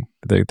interesting.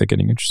 They're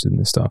getting interested in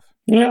this stuff.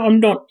 Yeah, I'm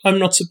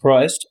not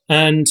surprised,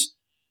 and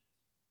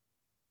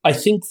I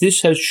think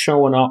this has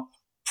shown up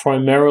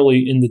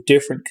primarily in the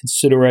different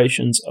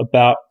considerations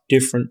about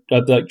different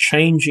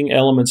changing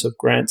elements of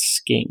grant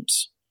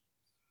schemes.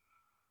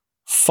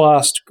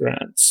 Fast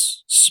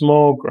grants,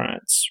 small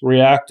grants,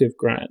 reactive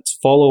grants,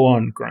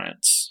 follow-on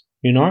grants,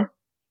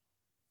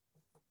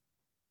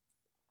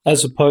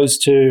 as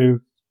opposed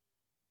to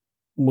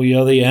we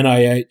are the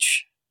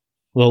NIH,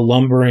 the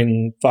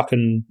lumbering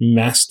fucking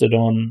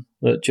mastodon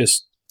that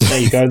just, there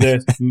you go, there,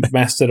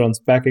 mastodon's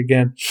back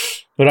again.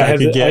 But I have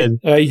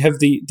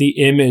the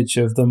image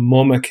of the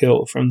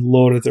Momakil from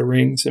Lord of the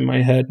Rings in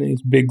my head, and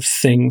these big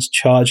things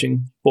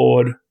charging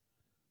forward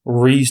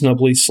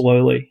reasonably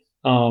slowly.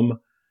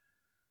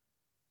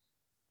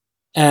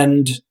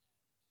 And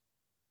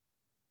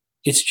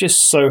it's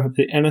just so,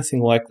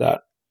 anything like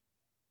that.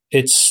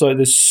 There's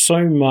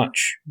so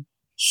much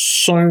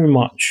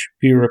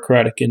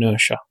bureaucratic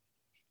inertia.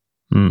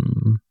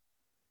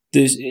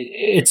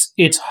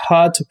 It's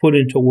hard to put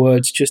into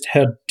words just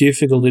how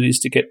difficult it is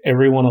to get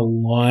everyone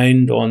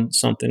aligned on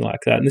something like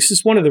that. And this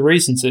is one of the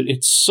reasons that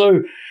it's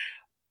so.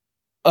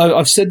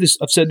 I've said this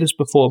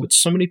before, but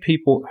so many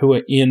people who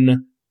are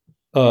in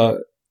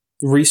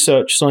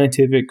research,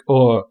 scientific,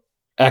 or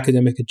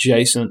academic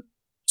adjacent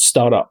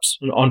startups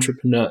and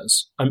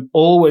entrepreneurs, I'm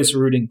always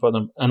rooting for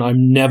them, and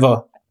I'm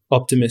never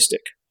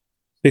optimistic,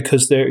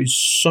 because there is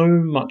so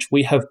much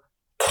we have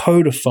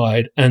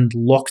codified and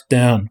locked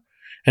down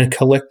and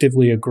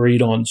collectively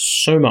agreed on,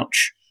 so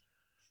much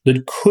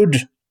that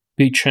could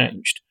be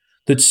changed,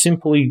 that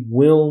simply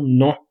will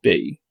not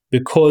be,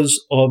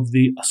 because of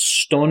the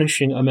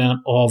astonishing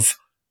amount of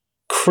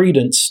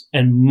credence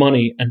and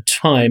money and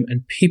time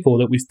and people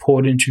that we've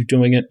poured into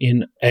doing it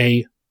in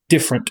a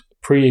different,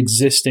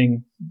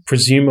 pre-existing,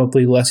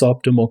 presumably less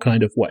optimal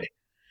kind of way.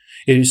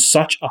 It is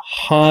such a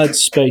hard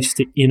space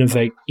to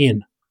innovate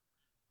in.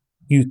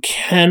 You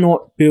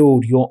cannot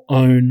build your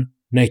own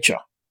nature.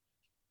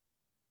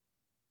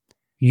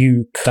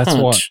 You can't. That's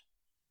what.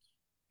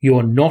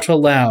 You're not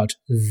allowed.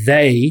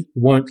 They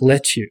won't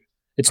let you.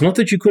 It's not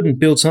that you couldn't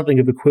build something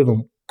of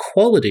equivalent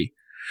quality.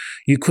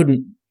 You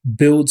couldn't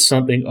build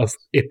something of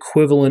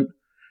equivalent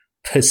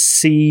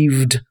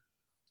perceived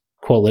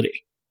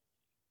quality.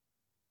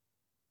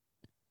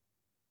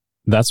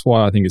 That's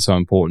why I think it's so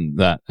important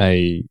that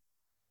a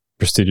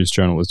prestigious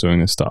journal is doing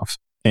this stuff.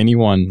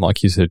 Anyone,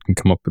 like you said, can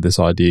come up with this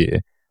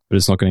idea, but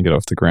it's not going to get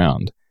off the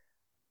ground.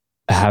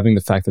 Having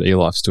the fact that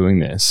eLife's doing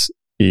this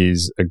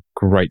is a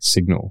great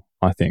signal,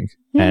 I think.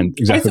 And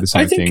exactly the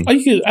same thing.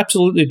 I could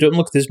absolutely do it.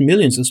 Look, there's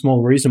millions of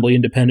small, reasonably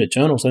independent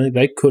journals. I think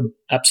they could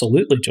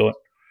absolutely do it.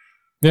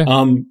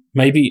 Yeah.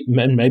 Maybe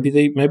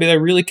they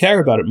really care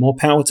about it. More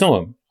power to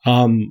them.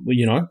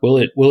 Will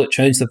it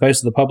change the face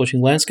of the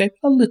publishing landscape?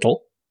 A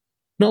little.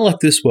 Not like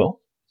this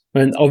will.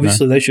 And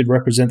obviously they should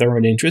represent their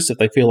own interests if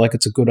they feel like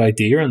it's a good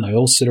idea, and they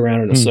all sit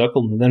around in a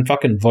circle and then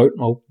fucking vote,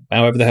 or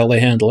however the hell they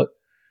handle it.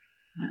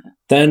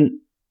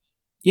 Then,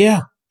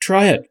 yeah,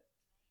 try it.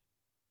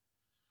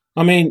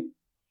 I mean,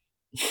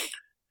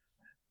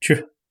 do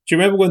you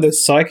remember when the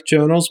psych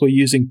journals were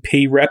using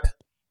PREP?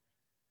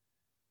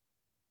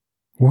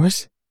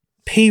 What?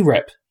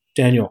 PREP,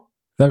 Daniel.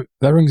 That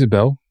rings a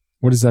bell.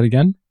 What is that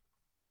again?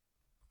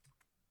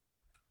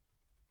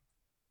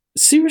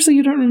 Seriously,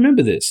 you don't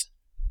remember this?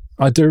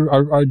 I do. I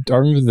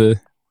remember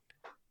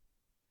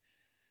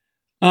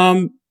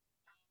the.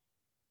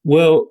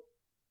 Well,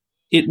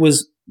 it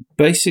was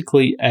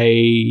basically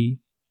a.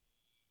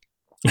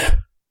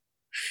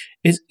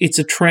 It's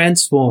a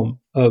transform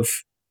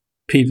of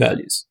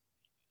p-values.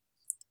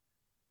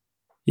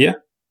 Yeah.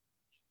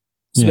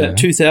 It's about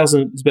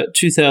 2000. It's about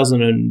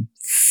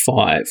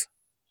 2005,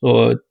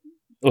 or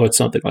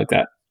something like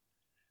that,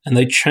 and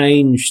they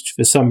changed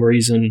for some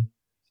reason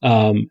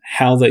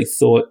how they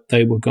thought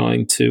they were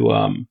going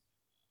to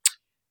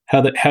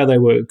how they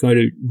were going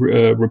to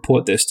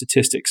report their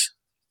statistics.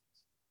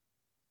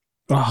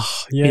 Oh,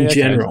 yeah, in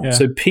general. Yeah.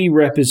 So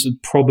PREP is a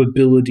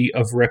probability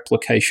of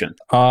replication.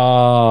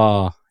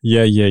 Yeah.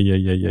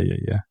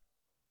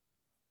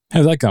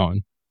 How's that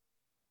going?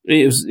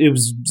 It was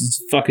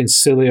a fucking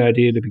silly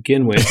idea to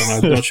begin with,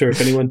 and I'm not sure if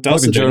anyone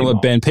does like it the journal anymore.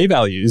 that banned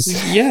p-values.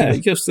 Yeah,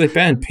 because they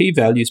banned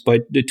p-values by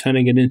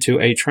turning it into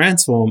a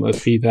transform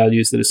of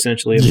p-values that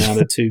essentially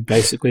amounted to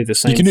basically the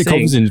same thing. You can do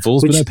confidence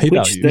intervals, but no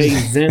p-values.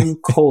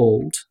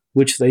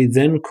 Which they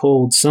then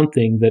called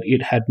something that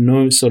it had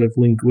no sort of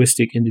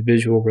linguistic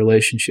individual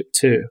relationship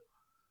to.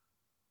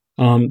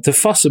 The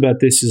fuss about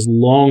this is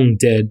long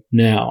dead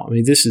now. I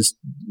mean, this is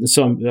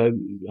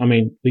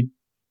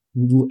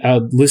our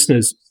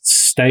listeners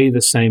stay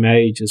the same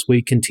age as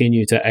we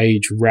continue to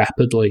age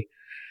rapidly,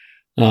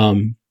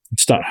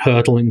 start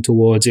hurtling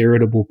towards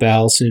irritable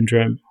bowel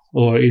syndrome,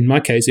 or in my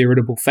case,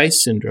 irritable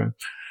face syndrome.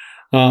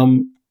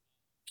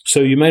 So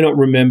you may not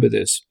remember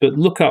this, but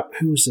look up,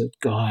 who was that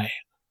guy?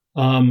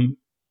 I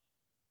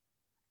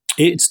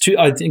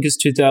think it's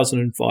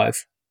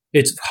 2005.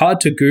 It's hard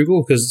to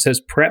Google because it says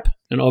prep,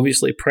 and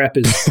obviously prep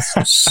is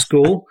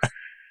school.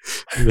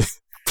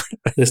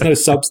 There's no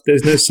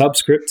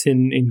subscript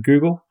in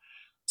Google,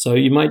 so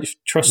you might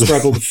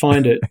struggle to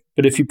find it.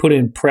 But if you put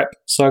in prep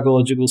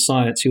psychological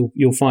science,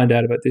 you'll find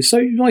out about this.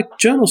 So like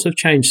journals have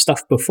changed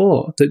stuff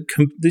before. They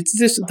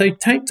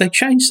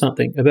changed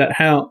something about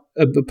how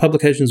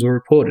publications were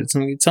reported.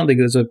 Something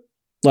that's a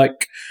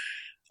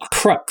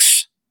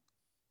crux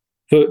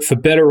for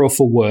better or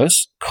for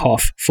worse.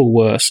 Cough for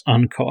worse.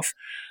 Uncough.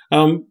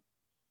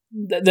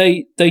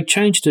 They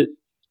changed it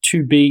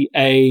to be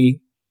a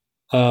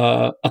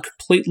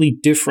completely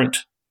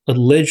different,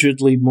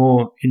 allegedly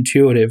more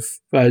intuitive,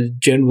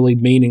 generally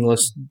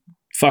meaningless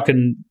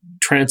fucking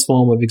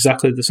transform of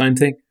exactly the same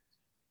thing.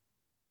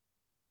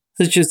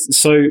 It's just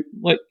so,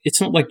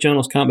 it's not like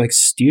journals can't make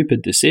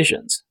stupid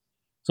decisions.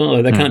 It's not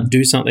like they can't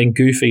do something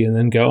goofy and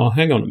then go, oh,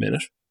 hang on a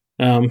minute.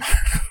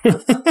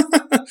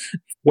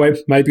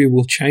 Maybe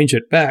we'll change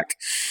it back.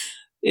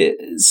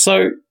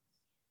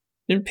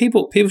 And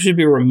people should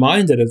be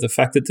reminded of the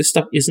fact that this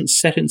stuff isn't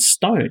set in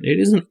stone. It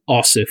isn't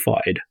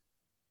ossified.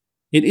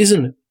 It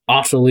isn't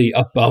utterly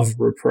above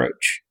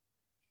reproach.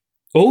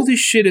 All this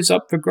shit is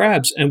up for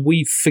grabs, and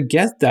we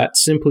forget that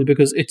simply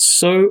because it's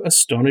so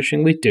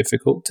astonishingly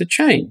difficult to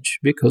change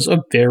because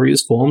of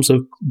various forms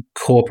of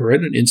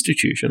corporate and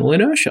institutional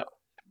inertia.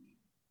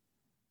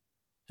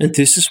 And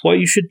this is why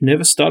you should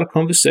never start a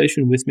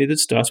conversation with me that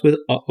starts with,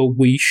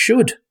 we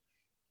should.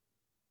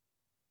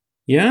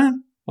 Yeah?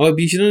 Oh,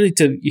 you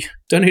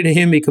don't need to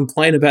hear me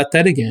complain about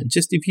that again.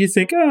 Just if you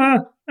think, I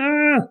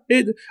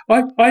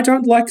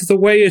don't like the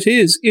way it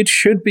is. It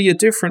should be a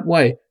different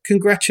way.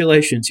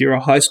 Congratulations, you're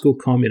a high school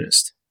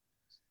communist.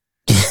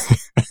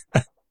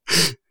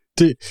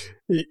 Do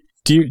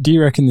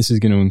you reckon this is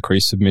going to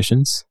increase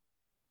submissions?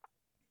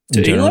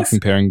 To eLife?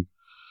 Comparing,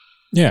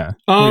 yeah.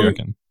 What do you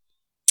reckon?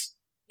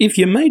 If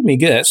you made me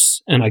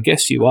guess, and I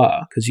guess you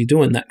are because you're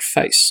doing that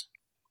face,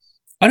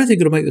 I don't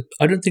think it'll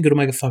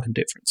make a fucking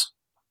difference.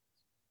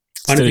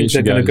 I don't think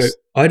they're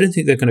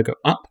going to go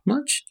up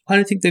much. I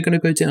don't think they're going to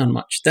go down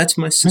much. That's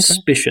my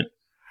suspicion. Okay.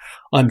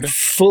 I'm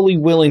fully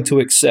willing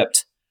to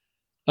accept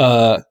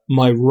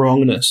my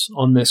wrongness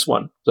on this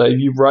one. So if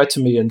you write to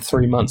me in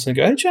 3 months and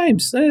go, hey,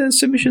 James,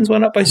 submissions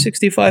went up by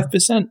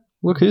 65%.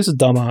 Look, who's a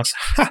dumbass.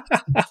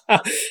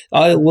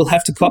 I will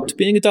have to cop to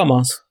being a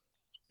dumbass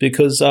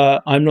because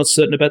I'm not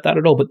certain about that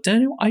at all. But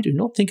Daniel, I do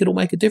not think it'll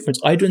make a difference.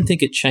 I don't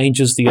think it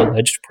changes the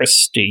alleged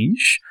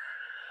prestige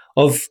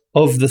of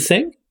the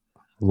thing.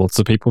 Lots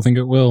of people think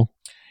it will.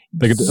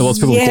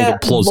 Lots of people call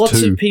it PLOS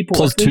 2.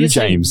 PLOS 2,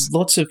 James.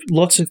 Lots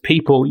of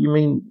people. You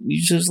mean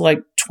you just like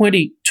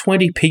 20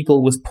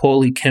 people with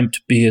poorly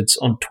kempt beards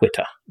on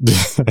Twitter.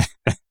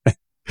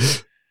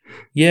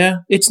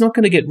 Yeah, it's not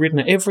going to get written.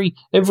 Every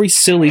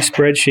silly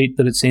spreadsheet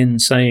that it's in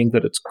saying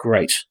that it's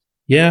great.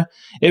 Yeah,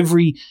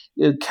 every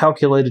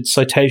calculated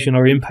citation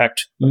or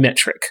impact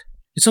metric.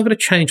 It's not going to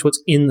change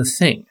what's in the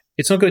thing.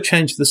 It's not going to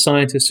change the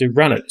scientists who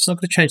run it. It's not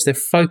going to change their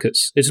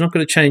focus. It's not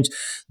going to change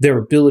their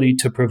ability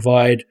to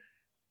provide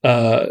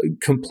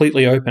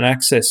completely open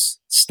access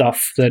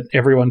stuff that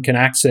everyone can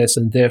access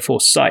and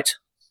therefore cite.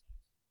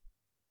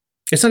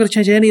 It's not going to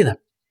change any of that.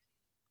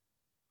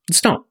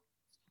 It's not.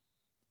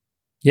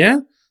 Yeah?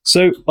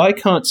 So I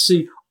can't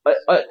see.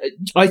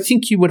 I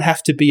think you would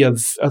have to be a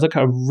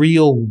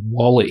real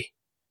Wally,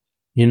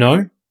 you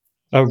know?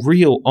 A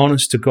real,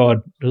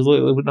 honest-to-God,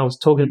 when I was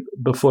talking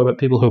before about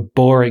people who are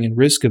boring and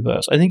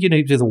risk-averse, I think you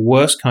need to be the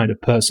worst kind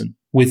of person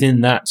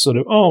within that sort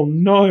of, oh,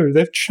 no,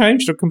 they've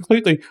changed it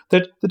completely.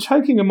 They're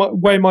taking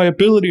away my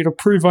ability to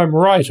prove I'm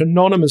right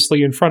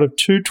anonymously in front of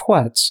two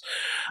twats.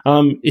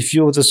 If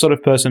you're the sort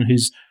of person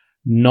who's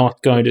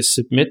not going to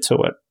submit to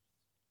it,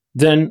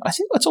 then I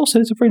think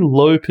it's a very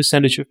low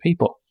percentage of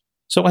people.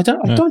 So I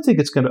don't think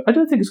it's going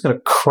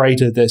to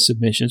crater their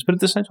submissions, but at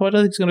the same time, I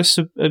don't think it's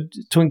going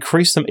to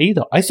increase them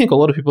either. I think a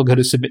lot of people are going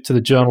to submit to the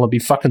journal and be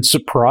fucking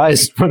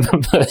surprised from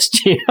the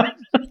first year.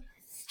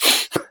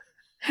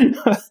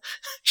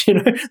 You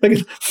know, they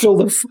can fill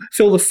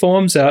the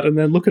forms out and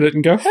then look at it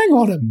and go, "Hang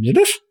on a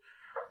minute,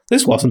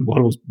 this wasn't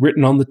what was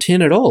written on the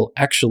tin at all."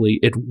 Actually,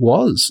 it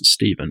was,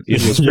 Stephen.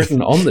 It was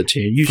written on the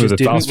tin. You just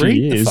didn't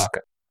read the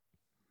fucker.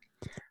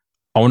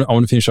 I want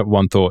to finish up with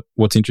one thought.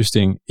 What's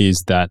interesting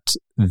is that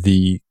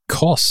the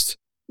cost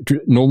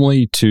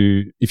normally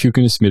if you're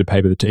going to submit a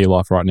paper to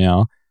eLife right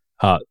now,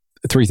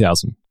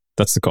 $3,000.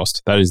 That's the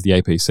cost. That is the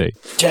APC.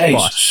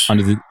 Jesus,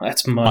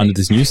 that's money. Under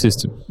this new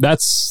system,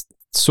 that's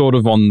sort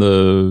of on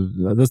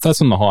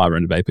the higher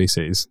end of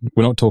APCs.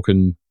 We're not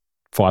talking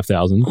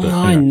 5,000.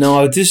 I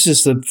know. This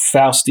is the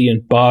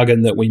Faustian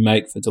bargain that we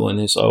make for doing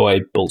this OA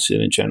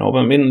bullshit in general.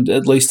 I mean,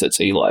 at least it's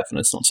eLife and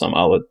it's not some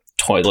other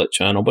toilet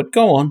journal. But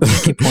go on.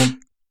 Make your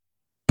point.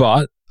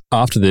 But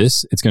after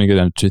this, it's going to go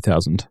down to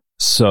 2,000.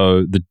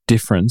 So the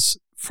difference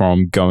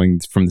from going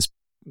from this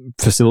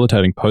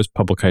facilitating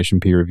post-publication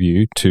peer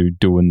review to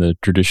doing the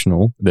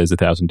traditional, there's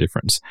 1,000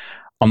 difference.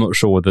 I'm not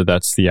sure whether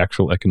that's the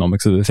actual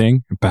economics of the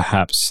thing.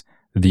 Perhaps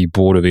the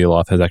board of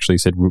eLife has actually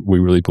said, we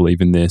really believe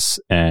in this,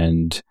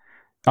 and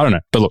I don't know.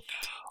 But look,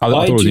 I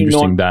thought it was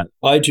interesting that...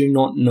 I do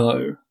not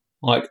know.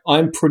 Like,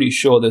 I'm pretty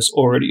sure there's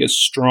already a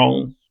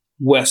strong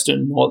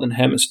Western, Northern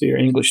Hemisphere,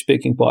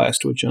 English-speaking bias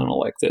to a journal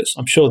like this.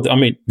 I'm sure,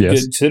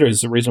 yes. Consider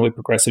it's a reasonably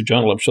progressive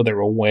journal. I'm sure they're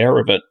aware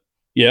of it.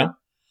 Yeah?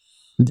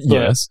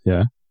 Yes,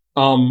 yeah.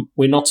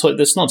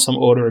 There's not some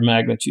order of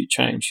magnitude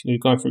change. You're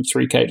going from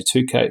 3K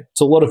to 2K. It's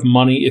a lot of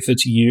money if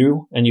it's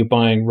you and you're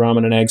buying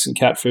ramen and eggs and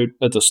cat food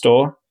at the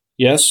store.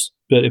 Yes.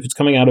 But if it's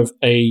coming out of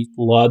a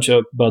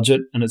larger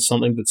budget and it's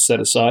something that's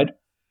set aside,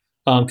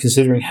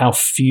 considering how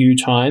few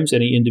times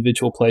any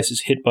individual place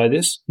is hit by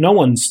this, no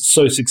one's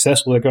so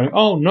successful. They're going,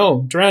 oh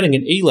no, drowning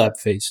in eLab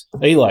fees,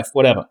 eLife,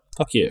 whatever.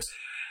 Fuck you.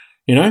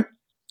 You know?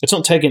 It's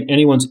not taking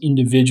anyone's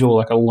individual,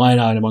 like a line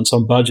item on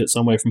some budget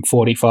somewhere from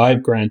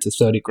 45 grand to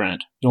 30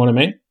 grand. You know what I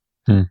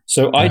mean?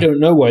 So I don't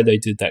know why they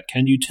did that.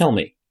 Can you tell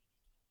me?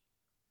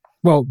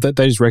 Well, they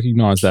just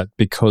recognize that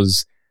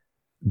because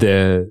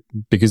they're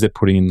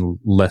putting in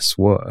less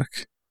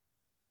work.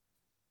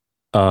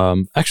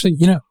 Actually,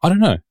 I don't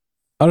know.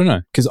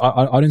 Because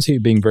I don't see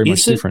it being very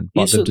much different.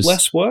 But is it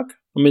less work?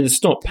 I mean,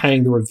 it's not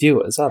paying the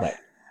reviewers, are they?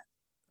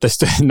 They're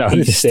still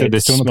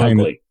not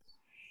paying.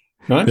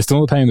 No? They're still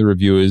not paying the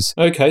reviewers.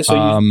 Okay, so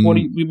what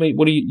do you mean?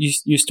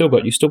 You still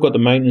got? You still got the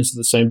maintenance of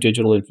the same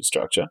digital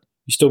infrastructure.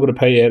 You still got to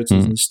pay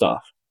editors and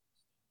staff.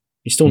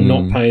 You're still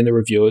not paying the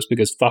reviewers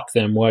because fuck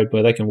them. Why?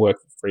 But they can work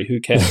for free. Who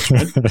cares?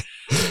 Right?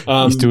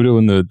 You're still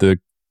doing the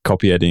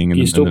copy editing.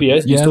 You're still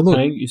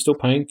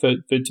paying for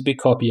it to be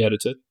copy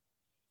edited.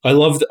 I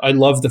love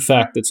the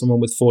fact that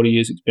someone with 40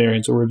 years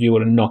experience will review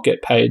it and not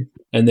get paid,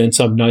 and then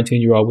some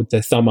 19-year-old with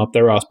their thumb up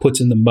their ass puts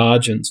in the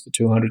margins for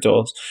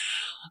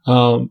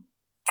 $200.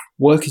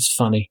 Work is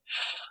funny.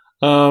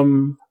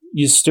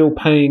 You're still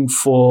paying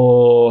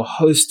for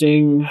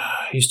hosting.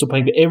 You're still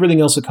paying for everything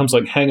else that comes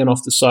like hanging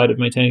off the side of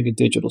maintaining a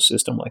digital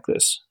system like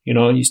this.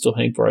 You're still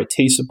paying for IT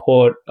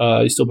support.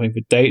 You're still paying for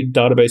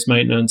database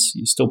maintenance.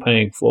 You're still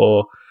paying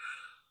for,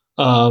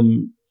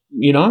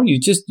 you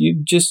just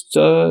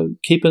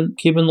keeping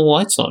the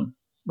lights on.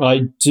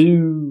 I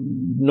do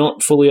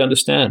not fully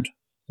understand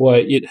why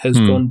it has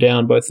gone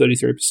down by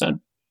 33%.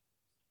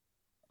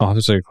 I'll have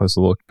to take a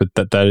closer look, but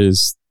that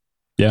is.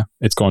 Yeah,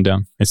 it's gone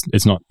down.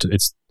 It's not.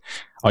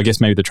 I guess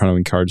maybe they're trying to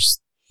encourage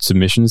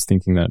submissions,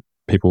 thinking that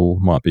people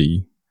might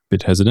be a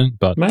bit hesitant,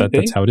 but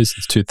that's how it is.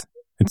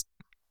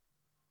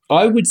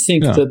 I would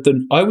think that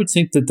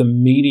the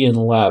Median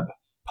Lab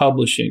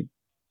publishing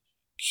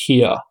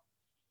here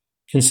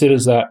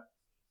considers that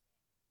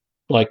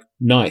like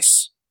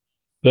nice,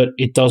 but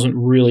it doesn't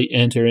really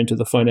enter into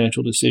the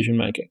financial decision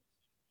making.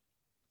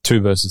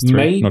 2 versus 3,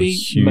 maybe not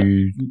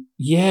huge.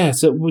 Yeah.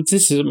 So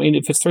this is. I mean,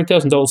 if it's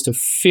 $3,000 to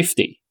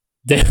 $50.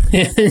 But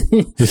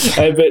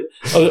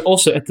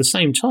also at the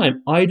same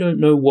time, I don't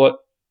know what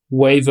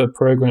waiver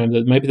program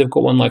that maybe they've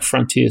got one like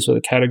Frontier, so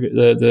the category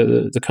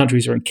the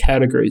countries are in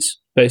categories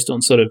based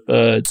on sort of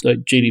like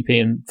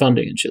GDP and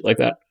funding and shit like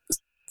that. As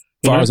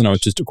far as I know,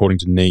 it's just according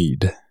to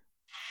need.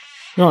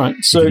 All right,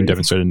 so you can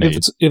demonstrate a need.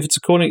 If it's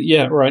according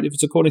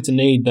to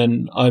need,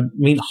 then I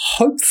mean,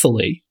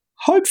 hopefully,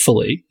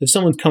 if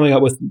someone's coming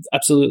up with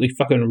absolutely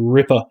fucking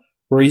ripper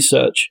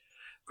research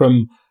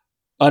from,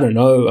 I don't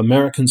know,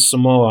 American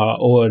Samoa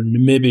or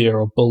Namibia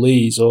or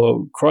Belize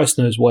or Christ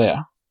knows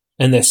where,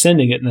 and they're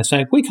sending it and they're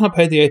saying, we can't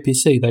pay the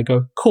APC. They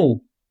go,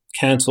 cool,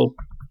 cancel.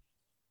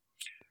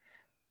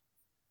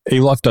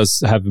 eLife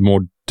does have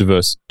more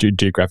diverse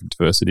geographic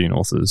diversity in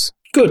authors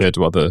compared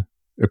to other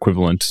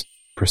equivalent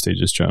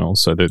prestigious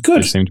journals. So they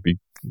seem to be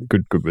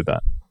good with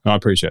that. And I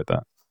appreciate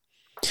that.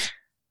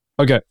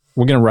 Okay,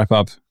 we're going to wrap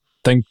up.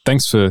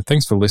 Thanks for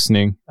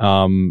listening.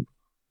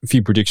 A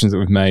few predictions that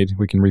we've made.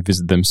 We can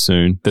revisit them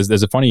soon.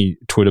 There's a funny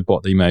Twitter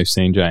bot that you may have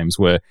seen, James,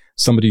 where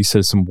somebody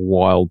says some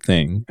wild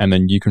thing, and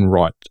then you can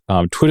write,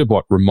 Twitter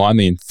bot, remind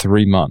me in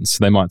 3 months.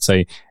 So they might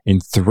say, in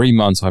 3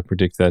 months, I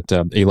predict that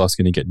eLife's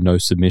going to get no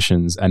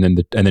submissions, and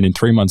then in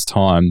 3 months'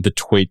 time, the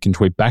tweet can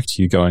tweet back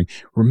to you going,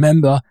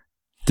 remember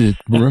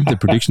the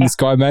prediction this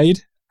guy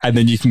made? And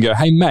then you can go,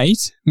 hey,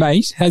 mate,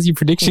 how's your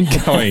prediction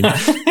going?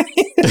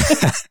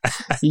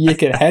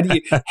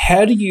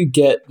 How do you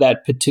get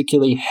that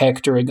particularly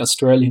hectoring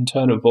Australian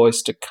tone of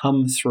voice to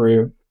come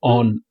through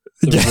on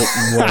the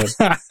written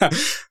word?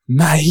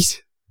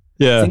 Mate.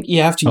 Yeah. I think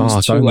you have to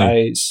use two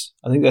A's.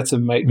 I think that's a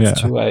mate with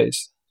 2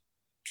 A's.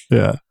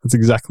 Yeah, that's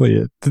exactly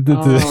it.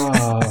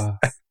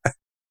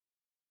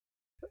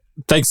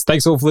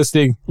 Thanks all for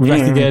listening. We're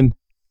back again.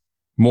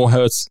 More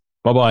hurts.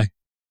 Bye-bye.